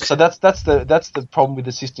anything. So that's the problem with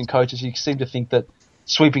assistant coaches. You seem to think that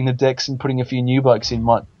sweeping the decks and putting a few new blokes in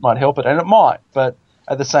might help it, and it might, but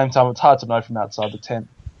at the same time, it's hard to know from outside the tent.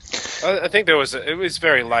 I think it was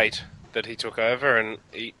very late that he took over, and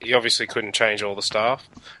he obviously couldn't change all the staff.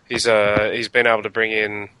 He's been able to bring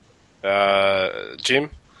in Jim,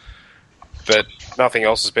 but nothing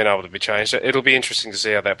else has been able to be changed. It'll be interesting to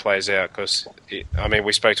see how that plays out, because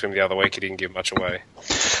we spoke to him the other week. He didn't give much away.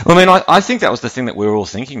 Well, I think that was the thing that we were all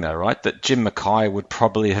thinking, though, right? That Jim Mackay would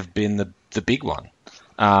probably have been the big one.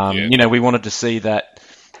 We wanted to see that,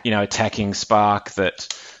 attacking spark that,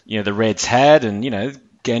 the Reds had, and,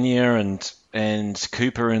 Genia and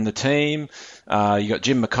Cooper in the team. You got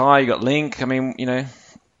Jim Mackay, you got Link.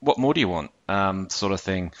 What more do you want? Sort of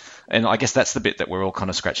thing. And I guess that's the bit that we're all kind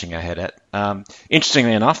of scratching our head at.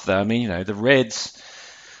 Interestingly enough, though, the Reds,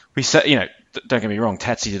 we said, don't get me wrong,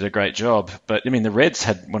 Tatsy did a great job, but the Reds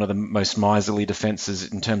had one of the most miserly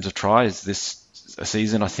defences in terms of tries this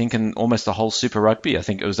season, I think, in almost the whole Super Rugby. I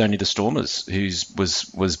think it was only the Stormers whose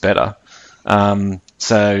was better.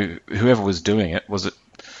 So whoever was doing it, was it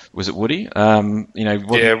Woody?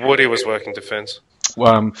 Woody was working defence.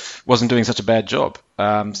 Wasn't doing such a bad job.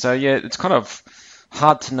 It's kind of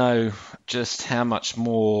hard to know just how much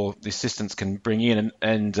more the assistants can bring in.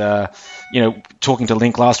 And talking to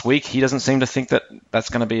Link last week, he doesn't seem to think that that's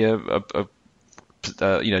going to be a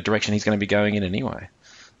direction he's going to be going in anyway.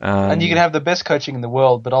 And you can have the best coaching in the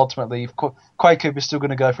world, but ultimately, if Quay Cooper's still going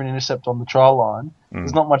to go for an intercept on the trial line,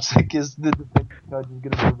 there's not much that the defensive coach is going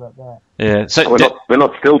to do about that. Yeah, so we're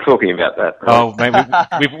not still talking about that. Right? Oh, mate,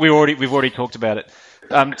 we've already talked about it.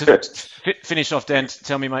 To finish off, Dan,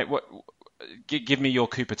 tell me, mate, give me your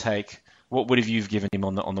Cooper take. What would have you given him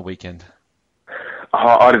on the weekend?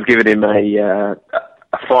 I'd have given him a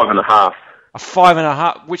 5.5. A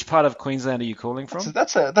 5.5. Which part of Queensland are you calling from? So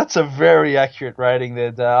that's a very accurate rating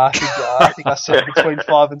there, Dar. I think I said between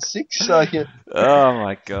 5 and 6. So yeah. Oh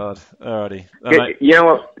my God! Alrighty. You know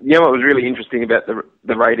what was really interesting about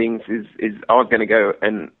the ratings is I was going to go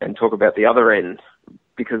and talk about the other end,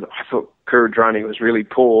 because I thought Kurudrani was really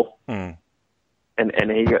poor, and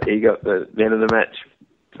he got the man of the match.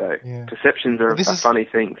 So perceptions are funny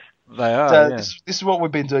things. They are. This is what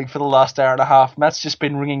we've been doing for the last hour and a half. Matt's just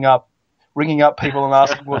been ringing up people and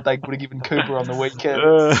asking what they would have given Cooper on the weekend,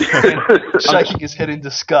 and shaking his head in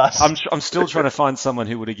disgust. I'm still trying to find someone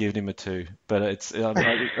who would have given him a 2, but I think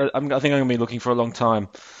I'm going to be looking for a long time.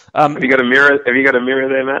 Have you got a mirror? Have you got a mirror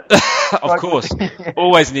there, Matt? Of course,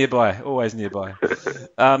 always nearby.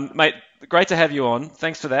 Mate, great to have you on.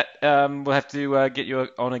 Thanks for that. We'll have to get you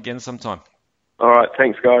on again sometime. All right,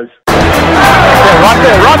 thanks, guys. Right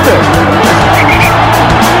there.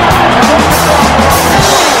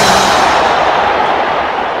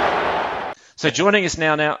 So joining us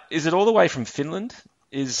now, is it all the way from Finland?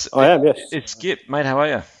 I am, yes. It's Skip, mate. How are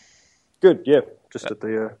you? Good, yeah. Just at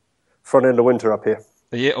the front end of winter up here.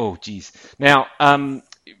 Yeah. Oh, geez. Now,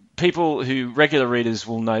 regular readers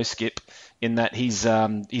will know Skip in that he's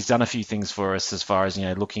done a few things for us as far as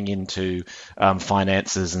looking into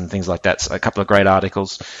finances and things like that. So a couple of great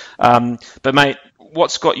articles. But mate,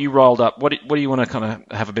 what's got you rolled up? What do you want to kind of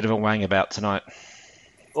have a bit of a wang about tonight?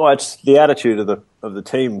 Well, it's the attitude of the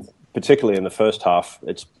team, particularly in the first half.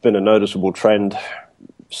 It's been a noticeable trend,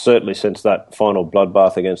 certainly since that final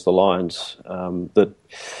bloodbath against the Lions, that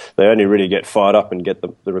they only really get fired up and get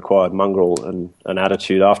the required mongrel and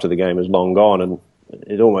attitude after the game is long gone. And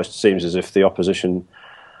it almost seems as if the opposition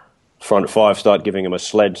front five start giving them a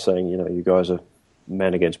sled, saying, you guys are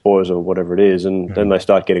men against boys or whatever it is, and then they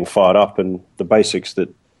start getting fired up, and the basics that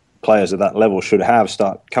players at that level should have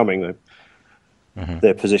start coming.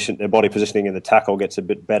 Their body positioning in the tackle gets a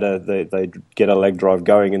bit better. They get a leg drive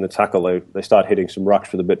going in the tackle. They start hitting some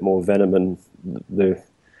rucks with a bit more venom, and the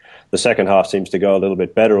second half seems to go a little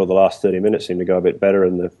bit better, or the last 30 minutes seem to go a bit better,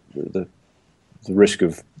 and the risk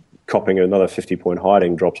of copping another 50-point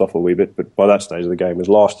hiding drops off a wee bit. But by that stage, the game is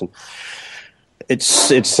lost, and it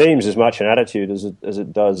seems as much an attitude as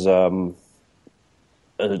it does a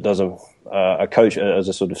coach as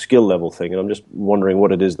a sort of skill level thing. And I'm just wondering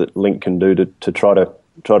what it is that Link can do to try to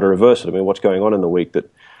reverse it. I mean, what's going on in the week that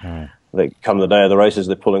they come the day of the races,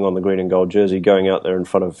 they're pulling on the green and gold jersey, going out there in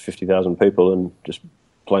front of 50,000 people and just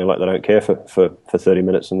playing like they don't care for 30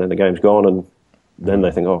 minutes, and then the game's gone, and then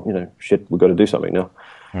they think, shit, we've got to do something now.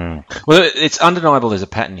 Well, it's undeniable there's a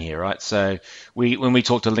pattern here, right? So when we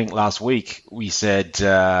talked to Link last week, we said,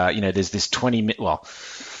 there's this 20-minute,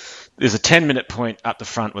 there's a 10-minute point up the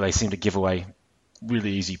front where they seem to give away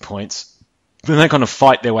really easy points. Then they kind of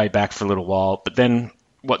fight their way back for a little while, but then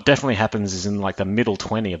what definitely happens is in like the middle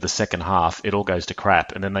 20 of the second half, it all goes to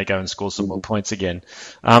crap, and then they go and score some more points again.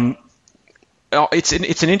 It's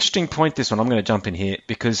an interesting point, this one. I'm going to jump in here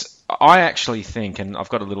because I actually think, and I've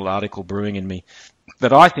got a little article brewing in me,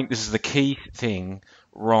 that I think this is the key thing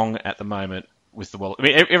wrong at the moment with the Wallabies. I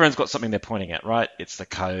mean, everyone's got something they're pointing at, right? It's the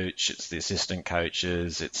coach, it's the assistant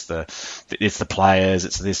coaches, it's the players,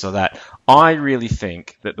 it's this or that. I really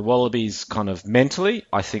think that the Wallabies kind of mentally,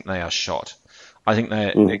 I think they are shot. I think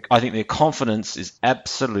their confidence is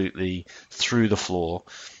absolutely through the floor.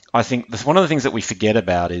 I think one of the things that we forget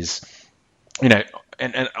about is, and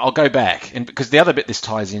I'll go back, and because the other bit this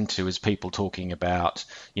ties into is people talking about,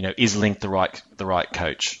 is Link the right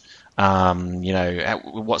coach?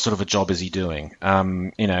 What sort of a job is he doing?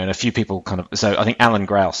 And a few people so I think Alan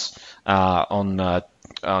Grouse on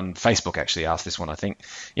Facebook actually asked this one. I think,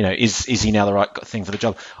 is he now the right thing for the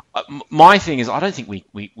job? My thing is, I don't think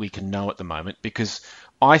we can know at the moment, because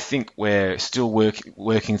I think we're still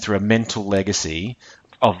working through a mental legacy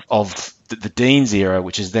of the Deans era,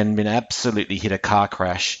 which has then been absolutely hit a car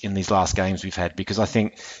crash in these last games we've had. Because I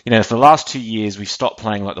think, for the last 2 years, we've stopped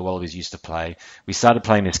playing like the Wallabies used to play. We started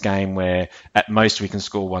playing this game where at most we can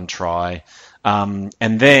score one try. And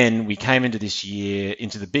then we came into this year,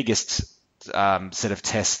 into the biggest set of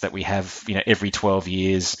tests that we have, every 12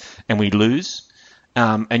 years, and we lose.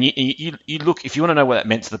 And you look, if you want to know what that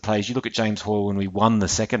meant to the players, you look at James Hoyle when we won the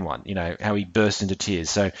second one, how he burst into tears.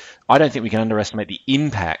 So I don't think we can underestimate the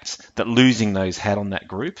impact that losing those had on that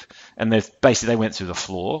group. And they went through the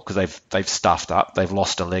floor because they've stuffed up, they've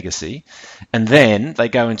lost a legacy. And then they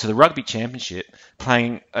go into the Rugby Championship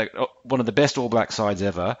playing one of the best All Black sides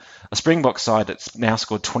ever, a Springbok side that's now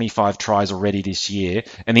scored 25 tries already this year,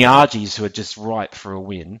 and the Argies, who are just ripe for a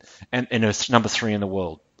win, and are number 3 in the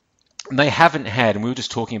world. And they haven't had, and we were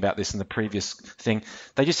just talking about this in the previous thing,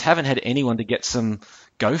 they just haven't had anyone to get some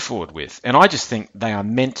go forward with. And I just think they are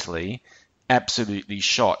mentally absolutely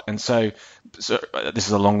shot. And so this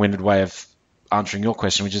is a long-winded way of answering your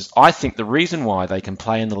question, which is, I think the reason why they can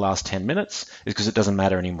play in the last 10 minutes is because it doesn't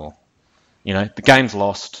matter anymore. The game's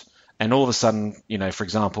lost, and all of a sudden, for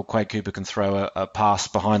example, Quade Cooper can throw a pass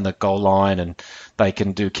behind the goal line, and they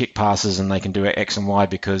can do kick passes, and they can do X and Y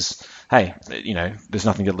because, hey, there's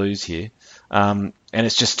nothing to lose here. And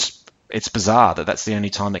it's bizarre that that's the only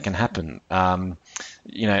time that can happen.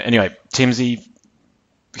 Anyway, Timsy,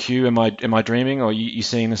 Hugh, am I dreaming, or are you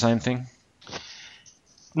seeing the same thing?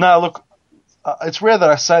 No, look, it's rare that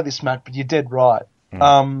I say this, Matt, but you're dead right.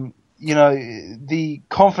 The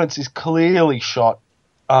confidence is clearly shot.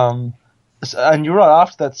 And you're right,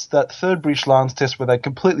 after that third British Lions test where they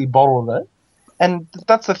completely bottled it. And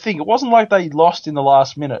that's the thing. It wasn't like they lost in the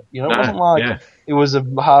last minute. It wasn't like it was a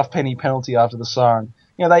half-penny penalty after the siren.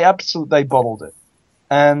 They bottled it.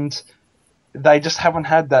 And they just haven't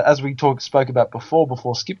had that, as we spoke about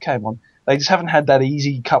before Skip came on, they just haven't had that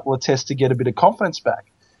easy couple of tests to get a bit of confidence back.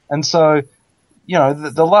 And so,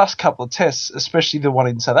 the last couple of tests, especially the one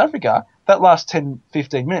in South Africa, that last 10,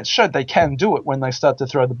 15 minutes showed they can do it when they start to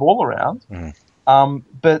throw the ball around.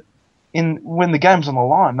 But when the game's on the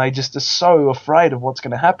line, they just are so afraid of what's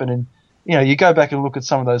going to happen. And, you go back and look at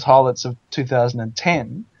some of those highlights of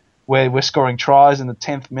 2010, where we're scoring tries in the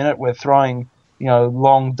 10th minute, we're throwing,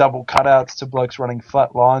 long double cutouts to blokes running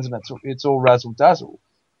flat lines, and it's all razzle-dazzle.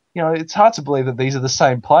 It's hard to believe that these are the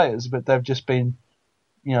same players, but they've just been,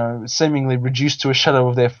 seemingly reduced to a shadow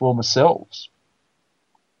of their former selves.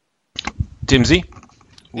 Timsy,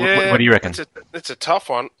 what do you reckon? It's a tough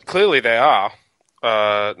one. Clearly they are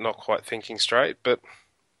not quite thinking straight, but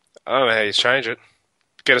I don't know how you change it.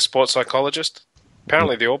 Get a sports psychologist.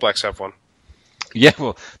 Apparently the All Blacks have one. Yeah,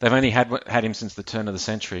 well, they've only had him since the turn of the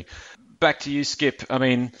century. Back to you, Skip. I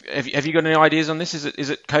mean, have you got any ideas on this?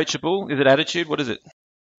 Is it coachable? Is it attitude? What is it?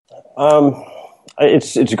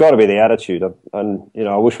 It's got to be the attitude, and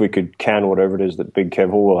I wish we could can whatever it is that Big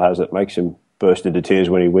Kev Hallwell has that makes him burst into tears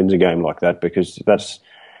when he wins a game like that, because that's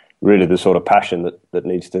really the sort of passion that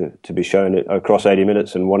needs to be shown across 80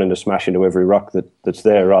 minutes and wanting to smash into every ruck that's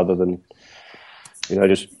there, rather than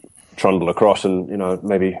just trundle across and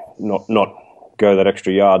maybe not go that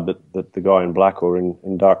extra yard that the guy in black or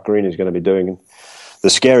in dark green is going to be doing. And the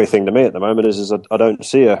scary thing to me at the moment is I don't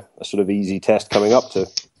see a sort of easy test coming up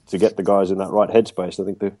to to get the guys in that right headspace. I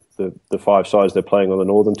think the 5 sides they're playing on the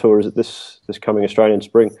Northern Tour is it this coming Australian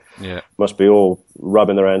spring. Yeah, must be all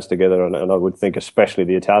rubbing their hands together, and I would think especially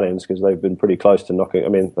the Italians, because they've been pretty close to knocking. I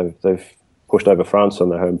mean, they've pushed over France on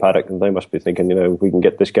their home paddock, and they must be thinking, if we can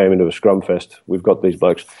get this game into a scrum fest, we've got these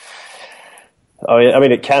blokes. I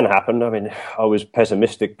mean, it can happen. I mean, I was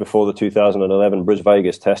pessimistic before the 2011 Bris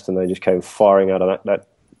Vegas test, and they just came firing out of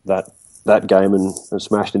that game and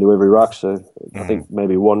smashed into every ruck. So I think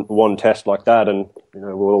maybe one test like that, and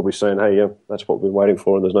we'll all be saying, hey, yeah, that's what we've been waiting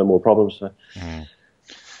for, and there's no more problems. So.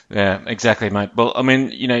 Yeah, exactly, mate. Well, I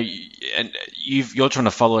mean, and you're trying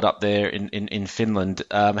to follow it up there in Finland.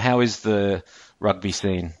 How is the rugby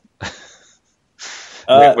scene?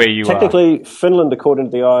 Where you technically, Finland, according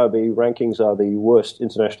to the IRB rankings, are the worst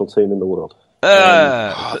international team in the world.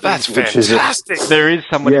 That's fantastic. There is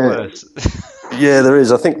somebody worse. Yeah, there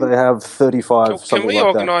is. I think they have 35. Can we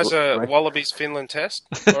organise a Wallabies Finland test?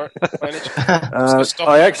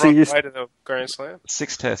 I actually used to the Grand Slam.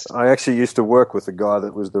 6 tests. I actually used to work with a guy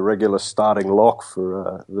that was the regular starting lock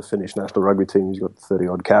for the Finnish national rugby team. He's got 30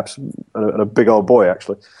 odd caps and a big old boy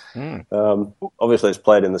actually. Obviously, it's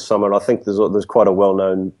played in the summer. I think there's quite a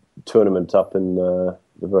well-known tournament up in the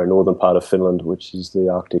very northern part of Finland, which is the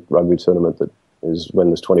Arctic Rugby Tournament. That is when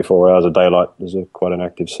there's 24 hours of daylight. There's quite an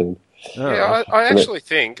active scene. Yeah, I actually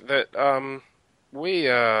think that we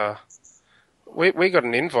got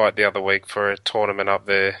an invite the other week for a tournament up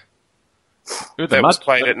there. That was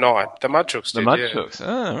played at night. The Mudchooks did. The Mudchooks.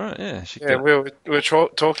 Oh, right, yeah. Yeah, we were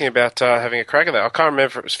talking about having a crack at that. I can't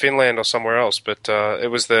remember if it was Finland or somewhere else, but it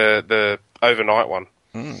was the overnight one.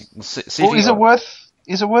 Well, is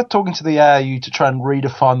it worth talking to the ARU to try and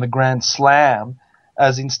redefine the Grand Slam,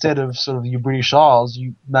 as instead of sort of your British Isles,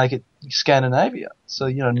 you make it Scandinavia? So,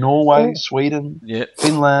 Norway, Sweden,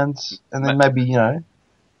 Finland, and then maybe,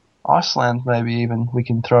 Iceland, maybe even we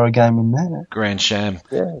can throw a game in there. Grand Sham.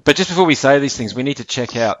 Yeah. But just before we say these things, we need to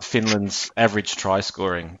check out Finland's average try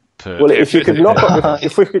scoring per. Well, if you could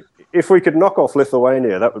if we could knock off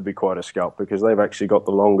Lithuania, that would be quite a scalp, because they've actually got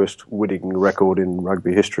the longest winning record in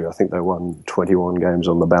rugby history. I think they won 21 games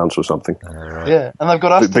on the bounce or something. Right. Yeah, and they've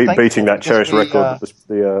got us beating that cherished record that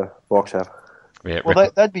the Box have. Yeah, well,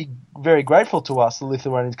 they'd be very grateful to us, the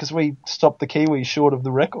Lithuanians, because we stopped the Kiwis short of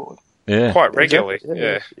the record. Yeah, quite regularly.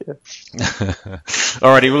 Yeah.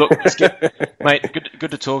 Alrighty, well, look, mate.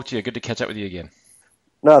 Good to talk to you. Good to catch up with you again.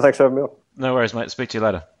 No, thanks for having me on. No worries, mate. Speak to you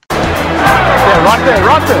later. Yeah, right there.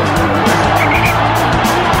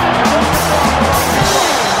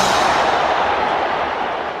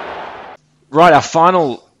 Right, our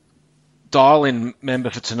final dial-in member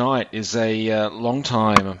for tonight is a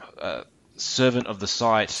long-time servant of the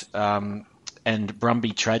site and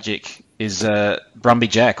Brumby Tragic is Brumby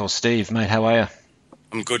Jack, or Steve. Mate, how are you?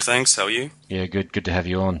 I'm good, thanks. How are you? Yeah, good. Good to have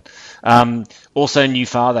you on. Also, new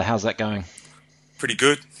father. How's that going? Pretty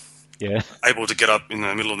good. Yeah. Able to get up in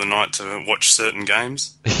the middle of the night to watch certain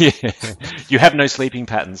games. Yeah. You have no sleeping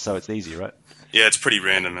patterns, so it's easy, right? Yeah, it's pretty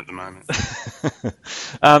random at the moment.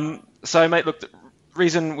 So, mate, look, the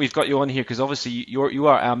reason we've got you on here, because obviously you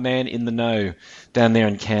are our man in the know down there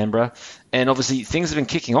in Canberra, and obviously things have been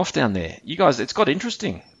kicking off down there. You guys, it's got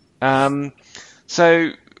interesting. So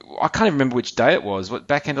I can't even remember which day it was.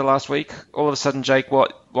 Back end of last week, all of a sudden Jake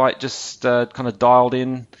White just kind of dialed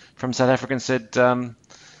in from South Africa and said,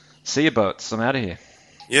 see you, boats, I'm out of here.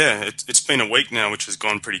 Yeah, it's been a week now, which has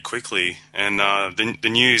gone pretty quickly, and the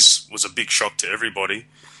news was a big shock to everybody.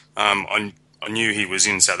 I knew he was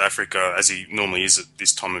in South Africa, as he normally is at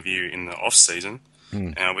this time of year in the off-season,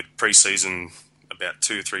 with pre-season about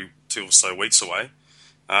two or so weeks away.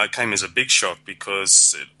 It came as a big shock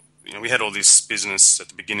because we had all this business at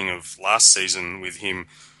the beginning of last season with him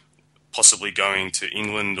possibly going to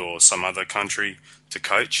England or some other country to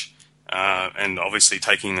coach, and obviously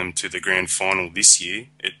taking them to the grand final this year.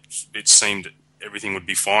 It seemed everything would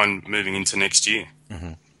be fine moving into next year.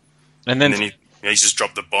 Mm-hmm. And then he just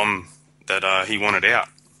dropped the bomb that he wanted out.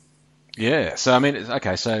 Yeah. So, I mean,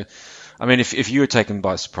 okay. So, I mean, if you were taken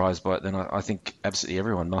by surprise by it, then I think absolutely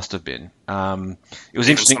everyone must have been. It was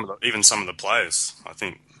interesting. Even some of the players, I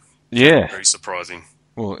think. Yeah. Very surprising.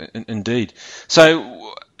 Well, indeed.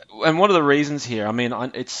 So, and one of the reasons here, I mean,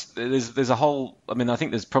 there's a whole. I mean, I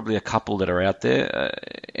think there's probably a couple that are out there.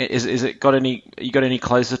 Is it got any? You got any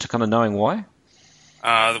closer to kind of knowing why?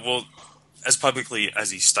 Well, as publicly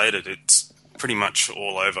as he stated, it's pretty much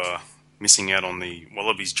all over missing out on the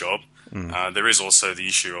Wallabies job. There is also the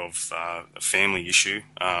issue of a family issue.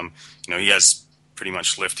 He has pretty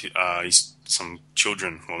much left some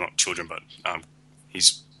children. Well, not children, but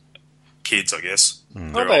his kids, I guess.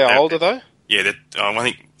 Are they older though? Yeah, I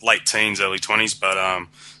think late teens, early 20s, but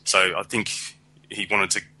so I think he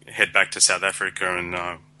wanted to head back to South Africa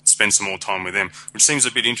and spend some more time with them, which seems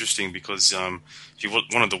a bit interesting because if he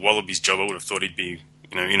wanted the Wallabies job, I would have thought he'd be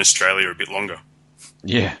in Australia a bit longer.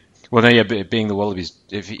 Yeah. Well, no, yeah, being the Wallabies,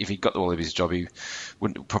 if he got the Wallabies job, he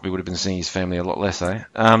probably would have been seeing his family a lot less, eh?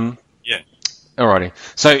 Yeah. Alrighty.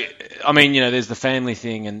 So, I mean, there's the family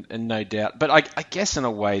thing, and no doubt, but I guess in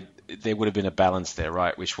a way there would have been a balance there,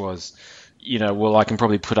 right? Which was, well, I can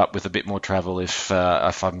probably put up with a bit more travel if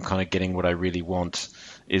I'm kind of getting what I really want.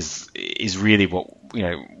 Is really what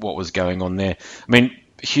was going on there. I mean,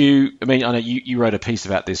 Hugh. I know you wrote a piece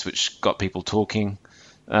about this, which got people talking.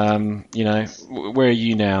 Where are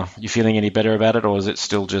you now? You feeling any better about it, or is it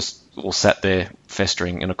still just all sat there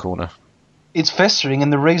festering in a corner? It's festering,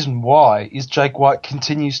 and the reason why is Jake White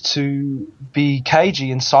continues to be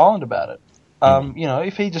cagey and silent about it.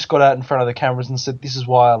 If he just got out in front of the cameras and said, "This is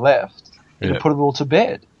why I left," he'd put it all to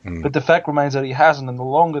bed. But the fact remains that he hasn't, and the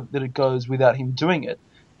longer that it goes without him doing it,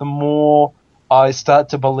 the more I start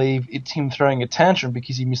to believe it's him throwing a tantrum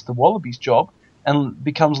because he missed the Wallabies job, and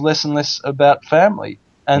becomes less and less about family.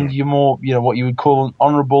 And you're more, what you would call an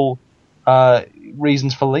honourable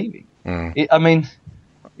reasons for leaving. The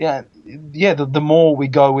more we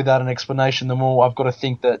go without an explanation, the more I've got to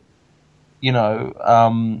think that,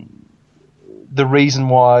 the reason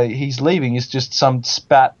why he's leaving is just some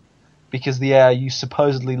spat because the ARU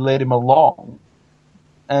supposedly led him along,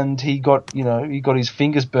 and he got his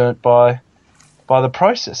fingers burnt by the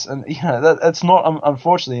process. And that's not,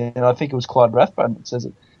 unfortunately, and I think it was Clyde Rathbone that says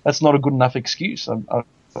it. That's not a good enough excuse.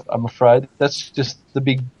 I'm afraid that's just the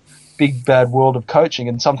big bad world of coaching,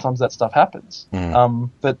 and sometimes that stuff happens.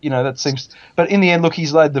 But that seems. But in the end, look,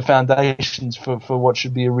 he's laid the foundations for what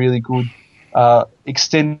should be a really good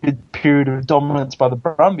extended period of dominance by the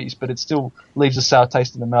Brumbies. But it still leaves a sour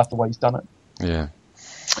taste in the mouth the way he's done it. Yeah.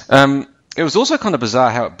 It was also kind of bizarre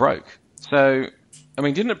how it broke. So,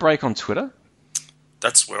 didn't it break on Twitter?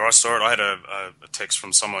 That's where I saw it. I had a text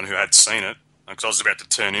from someone who had seen it, because I was about to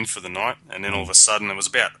turn in for the night, and then all of a sudden it was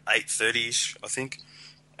about 8:30ish, I think,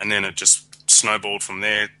 and then it just snowballed from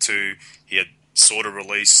there to he had sought a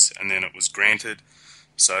release, and then it was granted.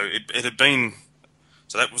 So it had been,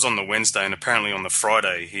 so that was on the Wednesday, and apparently on the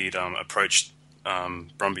Friday he'd approached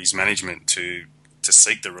Brumbies management to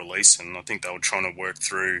seek the release, and I think they were trying to work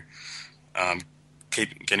through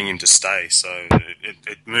keep getting him to stay. So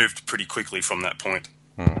it moved pretty quickly from that point.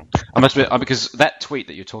 I must admit, because that tweet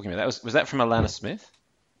that you're talking about, was that from Alana Smith?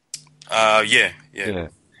 Yeah.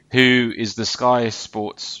 Who is the Sky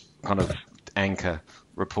Sports kind of anchor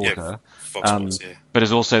reporter, Fox Sports, but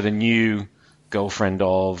is also the new girlfriend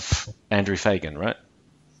of Andrew Fagan, right?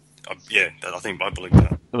 I believe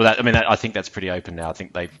that. Well, I think that's pretty open now. I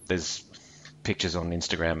think there's pictures on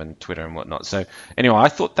Instagram and Twitter and whatnot. So anyway, I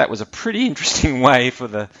thought that was a pretty interesting way for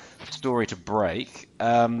the story to break.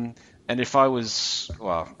 And if I was,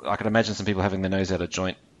 I could imagine some people having their nose out of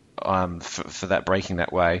joint for that breaking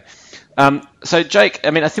that way. So, Jake,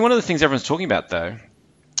 I think one of the things everyone's talking about, though,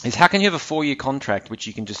 is how can you have a 4-year contract which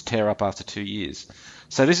you can just tear up after 2 years?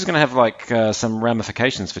 So this is going to have some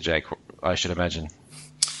ramifications for Jake, I should imagine.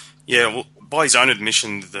 Yeah, well, by his own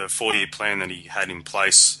admission, the 4-year plan that he had in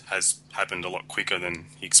place has happened a lot quicker than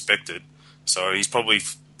he expected. So he's probably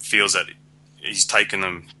feels that he's taken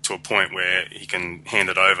them to a point where he can hand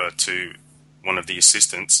it over to one of the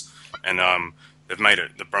assistants, and they've made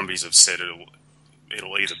it. The Brumbies have said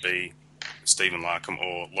it'll either be Stephen Larkham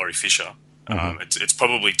or Laurie Fisher. It's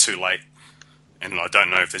probably too late, and I don't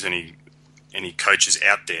know if there's any coaches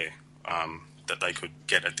out there that they could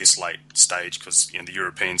get at this late stage, because the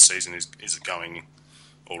European season is going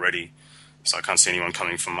already, so I can't see anyone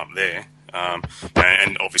coming from up there.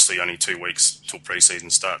 And obviously only 2 weeks till pre-season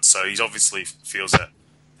starts. So he obviously feels that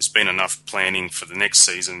there's been enough planning for the next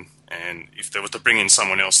season, and if they were to bring in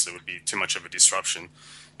someone else, there would be too much of a disruption.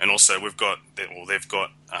 And also they've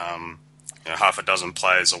got half a dozen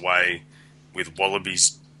players away with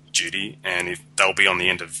Wallabies duty, and if they'll be on the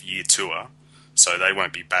end of year tour, so they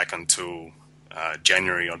won't be back until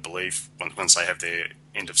January, I believe, once they have their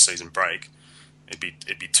end of season break. It'd be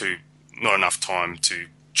not enough time to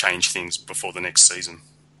change things before the next season.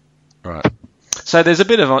 Right. So there's a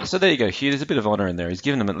bit of so there you go, Hugh. There's a bit of honour in there. He's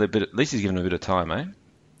given them a little bit. At least he's given them a bit of time, eh?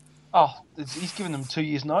 Oh, he's given them 2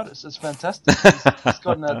 years' notice. It's fantastic. He's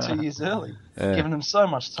gotten out 2 years early. Yeah. Given them so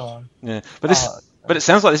much time. Yeah, but it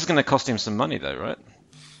sounds like this is going to cost him some money, though, right?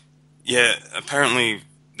 Yeah, apparently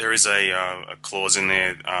there is a clause in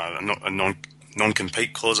there, a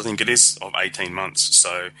non-compete clause, I think it is, of 18 months.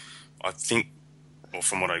 So I think, or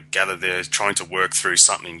from what I gather, they're trying to work through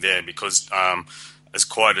something there, because as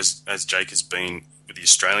quiet as Jake has been the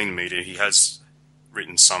Australian media. He has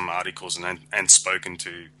written some articles and spoken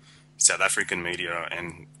to South African media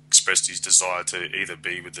and expressed his desire to either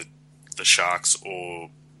be with the Sharks or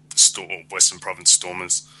the Western Province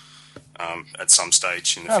Stormers at some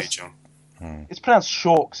stage in the future. It's pronounced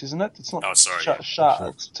Sharks, isn't it? It's not. Oh, sorry.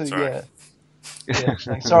 Sharks. Too. Sorry. Yeah.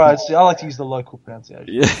 Sorry, I like to use the local pronunciation.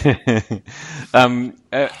 Yeah.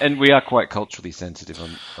 And we are quite culturally sensitive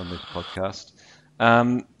on this podcast.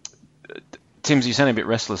 Tim's, you sound a bit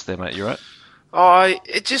restless there, mate. You right? I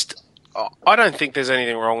don't think there's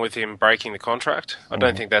anything wrong with him breaking the contract. I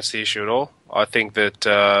don't think that's the issue at all. I think that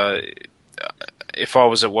if I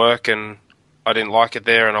was at work and I didn't like it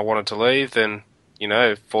there and I wanted to leave, then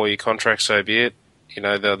 4-year contract, so be it.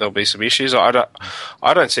 There'll be some issues. I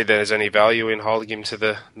don't see there's any value in holding him to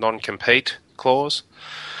the non-compete clause.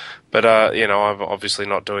 But I'm obviously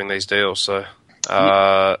not doing these deals, so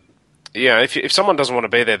if someone doesn't want to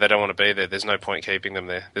be there, they don't want to be there. There's no point keeping them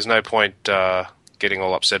there. There's no point getting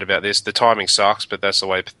all upset about this. The timing sucks, but that's the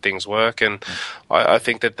way things work. And I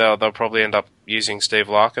think that they'll probably end up using Steve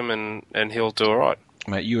Larkham, and he'll do all right.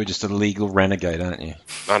 Mate, you are just a legal renegade, aren't you?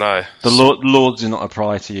 I know. The laws do not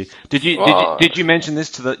apply to you. Did you mention this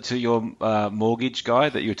to your mortgage guy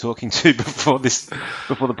that you were talking to before the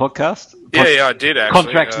podcast? Yeah, I did actually.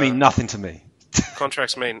 Contracts mean nothing to me.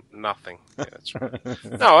 Contracts mean nothing. Yeah, that's right.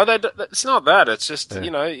 No, it's not that. It's just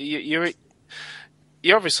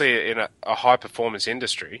you're obviously in a high performance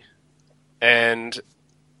industry, and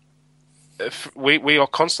we are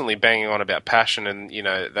constantly banging on about passion and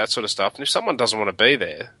that sort of stuff. And if someone doesn't want to be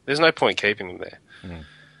there, there's no point keeping them there.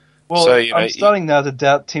 Well, so, I'm starting now to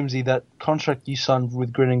doubt, Timsy, that contract you signed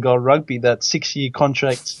with Green and Gold Rugby, that 6-year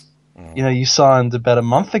contract, you signed about a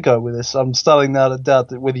month ago with us. I'm starting now to doubt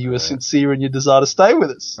that whether you were sincere in your desire to stay with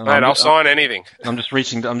us. Mate, I'll sign anything. I'm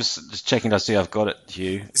just checking to see I've got it,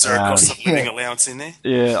 Hugh. Is there a cost of living allowance in there?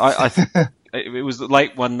 Yeah, it was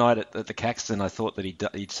late one night at the Caxton. I thought that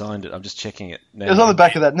he'd signed it. I'm just checking it now. It was on the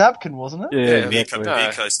back of that napkin, wasn't it? Yeah, beer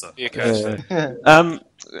coaster. Beer coaster. Yeah.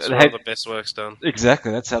 That's where all the best work's done.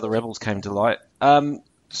 Exactly. That's how the Rebels came to light.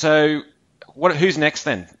 So, who's next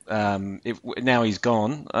then? Now he's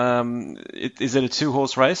gone. Is it a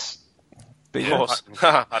 2-horse race? Horse.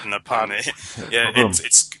 I don't know, pardon me. Yeah,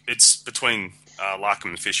 it's between Larkham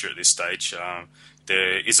and Fisher at this stage.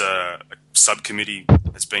 There is a subcommittee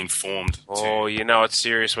that's been formed. It's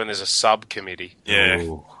serious when there's a subcommittee. Yeah.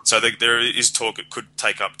 Ooh. So there is talk it could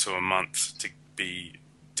take up to a month to be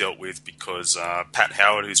dealt with because Pat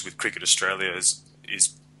Howard, who's with Cricket Australia, is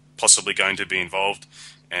possibly going to be involved,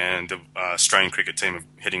 and the Australian cricket team are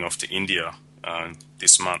heading off to India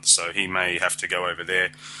this month, so he may have to go over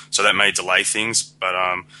there. So that may delay things, but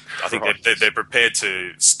I think they're prepared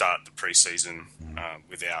to start the pre-season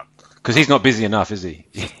without. Because he's not busy enough, is he?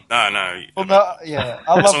 No. Well, no, yeah.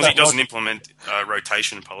 As long as he doesn't implement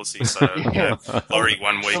rotation policy, so Laurie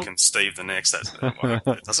 1 week and Steve the next.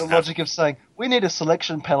 That doesn't the logic of saying, we need a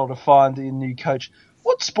selection panel to find a new coach.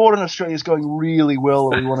 What sport in Australia is going really well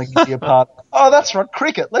that we want to be a part? Oh, that's right,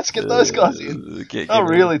 cricket. Let's get those guys in. They'll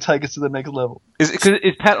really take us to the next level. Is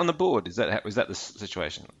Pat on the board? Is that the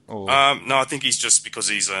situation? Or? No, I think he's just because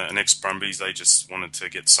he's an ex-Brumbies. They just wanted to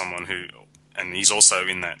get someone who, and he's also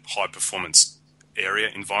in that high performance area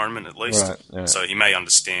environment at least. Right, yeah. So he may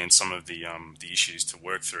understand some of the issues to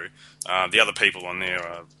work through. The other people on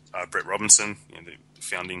there are Brett Robinson, the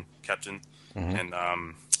founding captain, and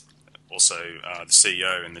also the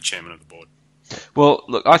CEO and the chairman of the board. Well,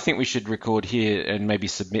 look, I think we should record here and maybe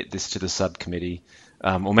submit this to the subcommittee,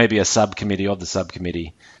 or maybe a subcommittee of the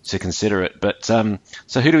subcommittee to consider it. But so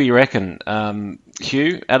who do you reckon?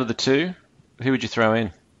 Hugh, out of the two, who would you throw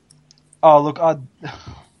in? Oh, look, I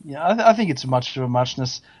think it's much of a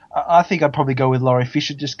muchness. I think I'd probably go with Laurie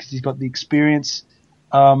Fisher just because he's got the experience.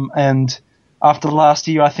 And after last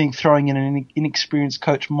year, I think throwing in an inexperienced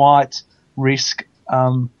coach might risk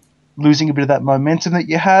losing a bit of that momentum that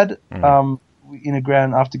you had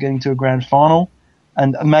after getting to a grand final.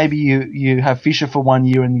 And maybe you have Fisher for 1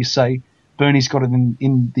 year and you say Bernie's got it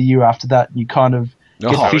in the year after that, and you kind of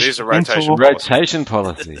get Fisher it is a rotation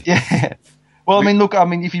policy. Yeah. Well,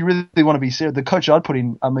 if you really want to be serious, the coach I'd put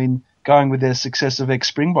in, going with their success of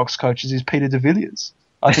ex-Springboks coaches is Peter de Villiers.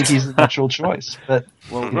 I think he's the natural choice. But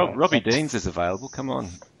Robbie Deans is available. Come on.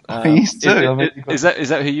 He's too. Is that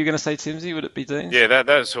who you're going to say, Timsy? Would it be Deans? Yeah,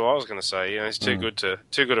 that's who I was going to say. He's too good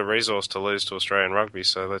a resource to lose to Australian rugby.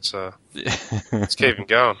 So let's keep him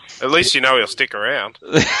going. At least he'll stick around.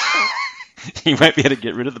 He won't be able to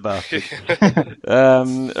get rid of the bastard. All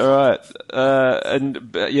right.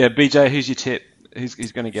 BJ, who's your tip?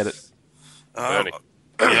 Who's going to get it? Bernie.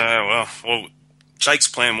 Well, Jake's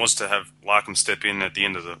plan was to have Larkham step in at the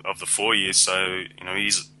end of the 4 years, so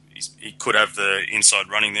he could have the inside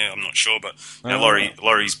running there. I'm not sure, but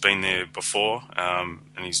Laurie's been there before, and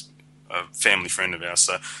he's a family friend of ours,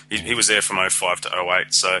 so he was there from 05 to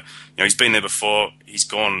 08. So he's been there before. He's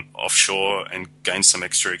gone offshore and gained some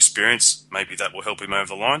extra experience. Maybe that will help him over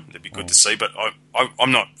the line. That'd be good to see. But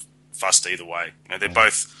I'm not fussed either way. They're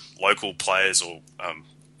both local players or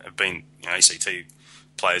have been ACT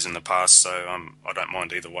players in the past, so I don't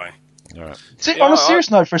mind either way. All right. See, on a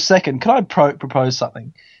serious note for a second, can I propose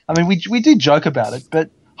something? I mean, we did joke about it,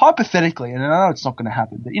 but hypothetically, and I know it's not going to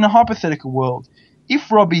happen, but in a hypothetical world,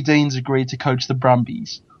 if Robbie Deans agreed to coach the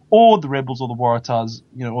Brumbies or the Rebels or the Waratahs,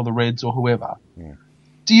 or the Reds or whoever,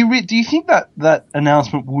 do you think that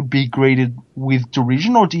announcement would be greeted with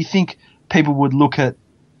derision, or do you think people would look at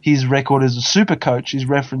his record as a super coach, his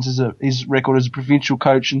record as a provincial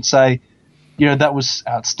coach, and say, that was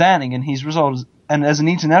outstanding, and his results, and as an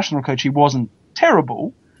international coach, he wasn't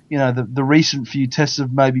terrible. The recent few tests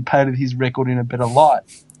have maybe painted his record in a better light.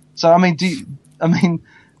 So,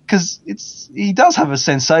 because he does have a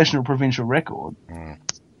sensational provincial record.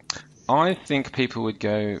 I think people would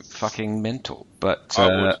go fucking mental, but I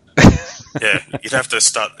would. Yeah, you'd have to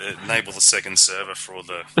enable the second server for all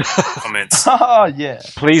the comments. Oh yeah!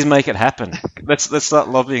 Please make it happen. Let's start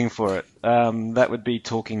lobbying for it. That would be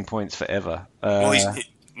talking points forever.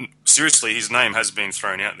 Seriously, his name has been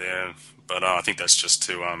thrown out there, but I think that's just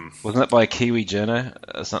to Wasn't that by a Kiwi journo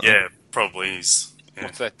or something? Yeah, probably.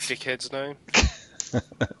 What's that dickhead's name?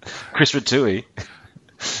 Chris Ratui.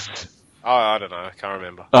 Oh, I don't know. I can't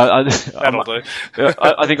remember. That'll do.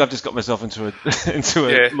 I think I've just got myself into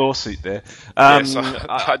a lawsuit there. Yes,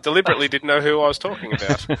 I deliberately didn't know who I was talking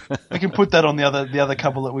about. We can put that on the other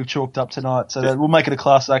couple that we've chalked up tonight, so that we'll make it a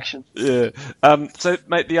class action. Yeah. So,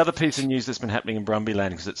 mate, the other piece of news that's been happening in Brumby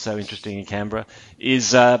land, because it's so interesting in Canberra,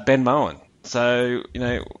 is Ben Mowen. So,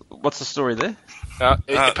 what's the story there?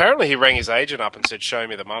 Apparently he rang his agent up and said, show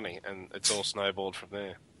me the money, and it's all snowballed from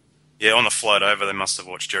there. Yeah, on the flight over, they must have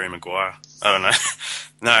watched Jerry Maguire. I don't know.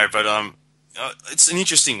 No, but it's an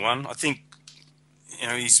interesting one. I think,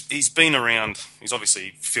 he's been around. He's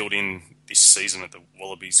obviously filled in this season at the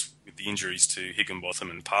Wallabies with the injuries to Higginbotham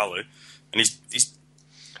and Palu, and he's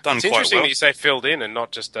done it's quite well. It's interesting that you say filled in and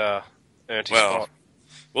not just earned his spot.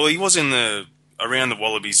 Well, he was around the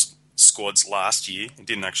Wallabies squads last year. He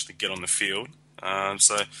didn't actually get on the field,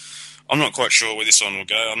 so I'm not quite sure where this one will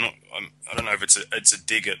go. I don't know if it's a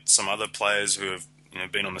dig at some other players who have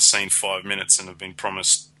been on the scene 5 minutes and have been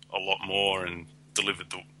promised a lot more and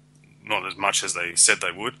delivered not as much as they said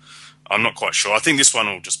they would. I'm not quite sure. I think this one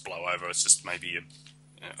will just blow over. It's just maybe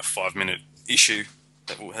a 5-minute issue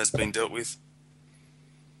that has been dealt with.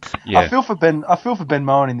 Yeah. I feel for Ben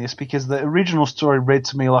Mowen in this, because the original story read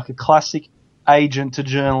to me like a classic agent to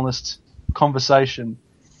journalist conversation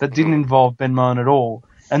that didn't involve Ben Mowen at all.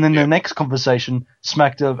 And then the next conversation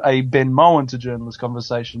smacked of a Ben Mowen to journalist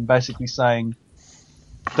conversation, basically saying,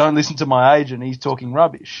 don't listen to my agent, he's talking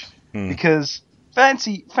rubbish. Because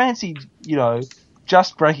fancy,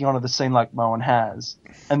 just breaking onto the scene like Mowen has,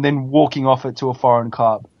 and then walking off it to a foreign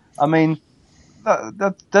club. I mean,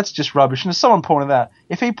 that's just rubbish. And as someone pointed out,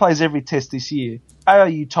 if he plays every test this year,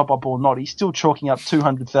 ARU top up or not, he's still chalking up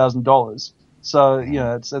 $200,000. So,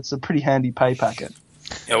 it's a pretty handy pay packet.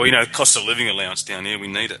 Yeah, cost of living allowance down here, we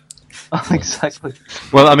need it. Exactly.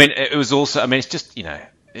 Well, I mean, it was also, it's just,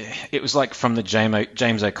 it was like from the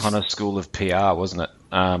James O'Connor school of PR, wasn't it?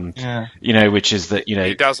 Which is that,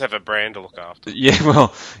 he does have a brand to look after. Yeah,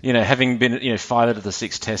 well, having been, 5 out of the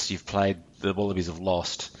 6 tests you've played, the Wallabies have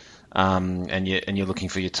lost, and you're looking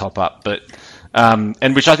for your top up, but.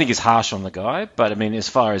 And which I think is harsh on the guy, but as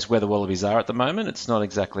far as where the Wallabies are at the moment, it's not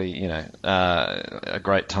exactly, a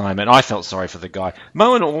great time. And I felt sorry for the guy.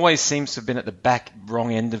 Mowen always seems to have been at the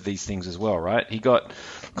wrong end of these things as well, right? He got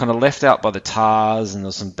kind of left out by the Tars, and there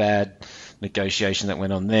was some bad negotiation that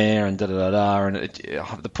went on there, and da-da-da-da. And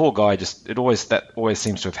the poor guy that always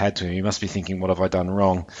seems to have had to him. He must be thinking, what have I done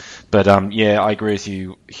wrong? But, I agree with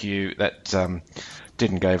you, Hugh, that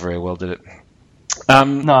didn't go very well, did it?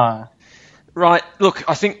 No. Right. Look,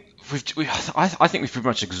 I think we've pretty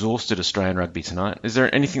much exhausted Australian rugby tonight. Is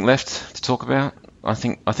there anything left to talk about? I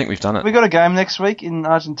think we've done it. We got a game next week in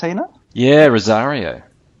Argentina. Yeah, Rosario.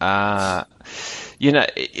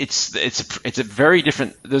 It's a very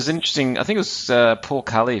different. There's an interesting. I think it was Paul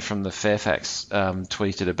Cully from the Fairfax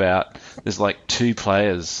tweeted about. There's like 2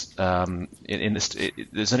 players in this.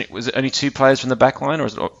 Was it only 2 players from the back line, or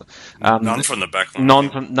is it none from the back line?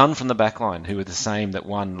 None from the back line who were the same that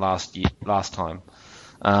won last time.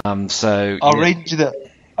 I'll read you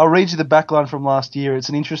I'll read you the backline from last year. It's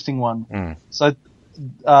an interesting one. So,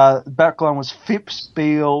 backline was Phipps,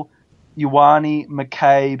 Beale, Ioane,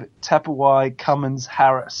 McCabe, Tapawai, Cummins,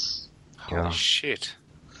 Harris. Holy shit.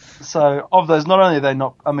 So, of those, not only are they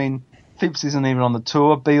not... I mean, Phipps isn't even on the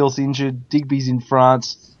tour. Beale's injured. Digby's in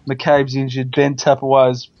France. McCabe's injured. Ben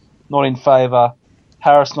Tapawai's not in favour.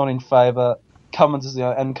 Harris not in favour. Cummins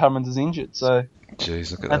is injured. So, jeez,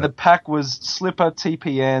 look at and that. the pack was Slipper,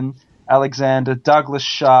 TPN, Alexander, Douglas,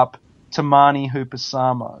 Sharp, Tamani, Hooper,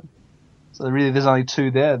 Samo. So really, there's only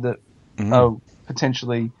two there that are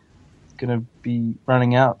potentially going to be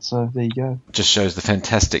running out. So there you go. Just shows the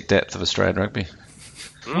fantastic depth of Australian rugby.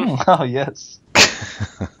 Oh yes.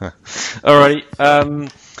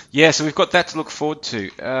 Alrighty. Yeah, so we've got that to look forward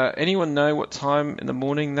to. Anyone know what time in the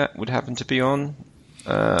morning that would happen to be on?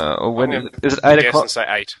 Or when is it 8 o'clock? Say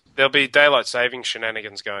 8. There'll be daylight saving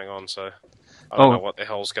shenanigans going on, so I don't know what the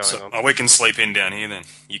hell's going on. Oh, we can sleep in down here then.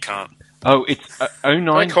 You can't. Oh, it's 09.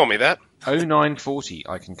 Don't call me that. 09:40,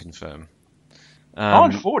 I can confirm.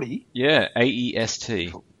 9:40? Yeah,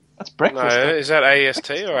 AEST. That's breakfast. No, is that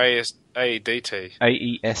AST or AEDT?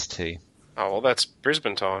 AEST. Oh, well, that's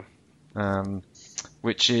Brisbane time.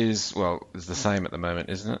 Which is, well, is the same at the moment,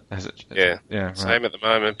 isn't it? Yeah, right. Same at the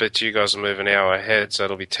moment, but you guys are moving an hour ahead, so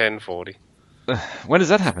it'll be 10:40. When does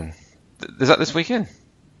that happen? Is that this weekend?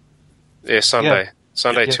 Yeah, Sunday. Yeah.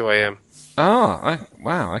 Sunday, Yeah. 2 a.m. Oh,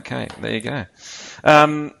 wow, okay, there you go.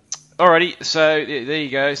 Alrighty, so there you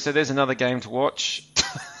go. So there's another game to watch.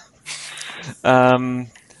 Okay,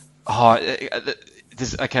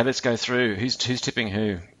 let's go through. Who's tipping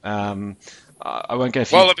who? I won't go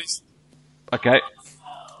for Wallabies. Okay.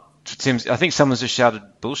 Tim's, I think someone's just shouted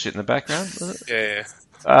bullshit in the background. Was it?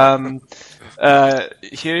 Yeah.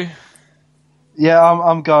 Hugh? Yeah,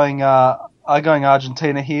 I'm going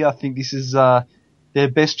Argentina here. I think this is their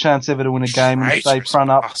best chance ever to win a game. And if they front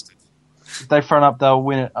up, they'll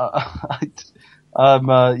win it.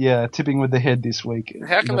 I'm tipping with the head this week.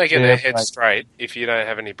 How can they get their head straight if you don't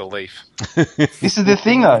have any belief? This is the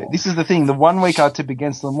thing, though. This is the thing. The 1 week I tip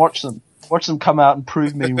against them, watch them come out and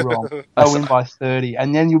prove me wrong. I'll win by 30,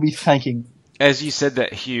 and then you'll be thanking me. As you said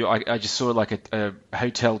that, Hugh, I just saw like a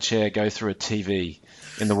hotel chair go through a TV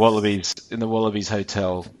in the Wallabies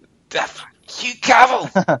hotel. Hugh Cavill!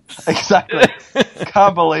 Exactly.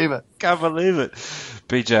 Can't believe it. Can't believe it.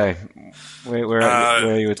 BJ, where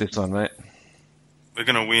are you with this one, mate? We're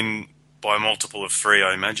going to win by a multiple of 3,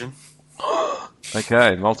 I imagine.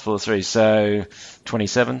 Okay, multiple of 3, so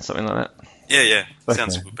 27, something like that. Yeah. Okay.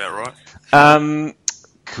 Sounds about right.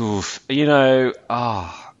 Cool. You know, I'm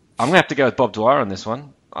going to have to go with Bob Dwyer on this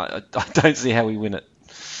one. I don't see how we win it.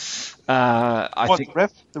 I think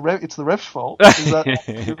it's the ref's fault. Is that...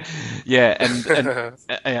 Yeah,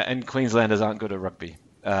 and Queenslanders aren't good at rugby.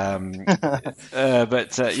 I think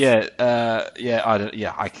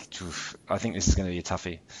this is going to be a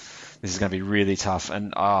toughie. This is going to be really tough,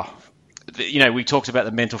 and we talked about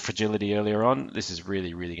the mental fragility earlier on. This is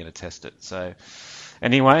really, really going to test it. So,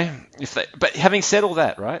 anyway, but having said all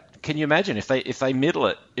that, right? Can you imagine if they middle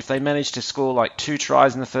it, if they manage to score like 2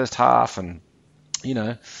 tries in the first half, and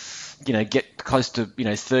get close to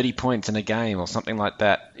 30 points in a game or something like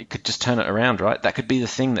that, it could just turn it around, right? That could be the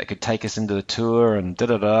thing that could take us into the tour and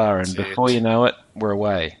and before you know it, we're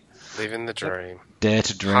away. Living the dream. Dare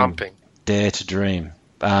to dream. Pumping. Dare to dream.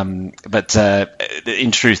 But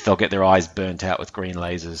in truth, they'll get their eyes burnt out with green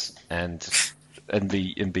lasers and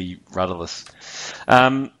be rudderless.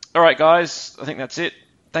 All right, guys, I think that's it.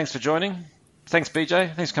 Thanks for joining. Thanks,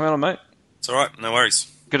 BJ. Thanks for coming on, mate. It's all right. No worries.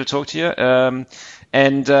 Good to talk to you.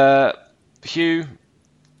 And Hugh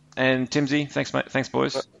and Timsy, thanks, mate. Thanks,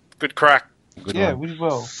 boys. Good crack. Good yeah, one. we did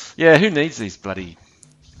well. Yeah, who needs these bloody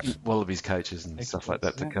Wallabies coaches and stuff like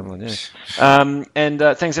that to come on? Yeah. And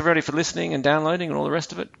thanks everybody for listening and downloading and all the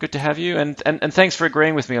rest of it. Good to have you. And thanks for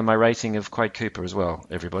agreeing with me on my rating of Quade Cooper as well,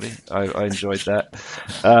 everybody. I enjoyed that.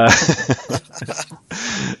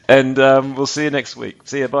 And we'll see you next week.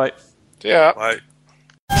 See you. Bye. Yeah. Bye.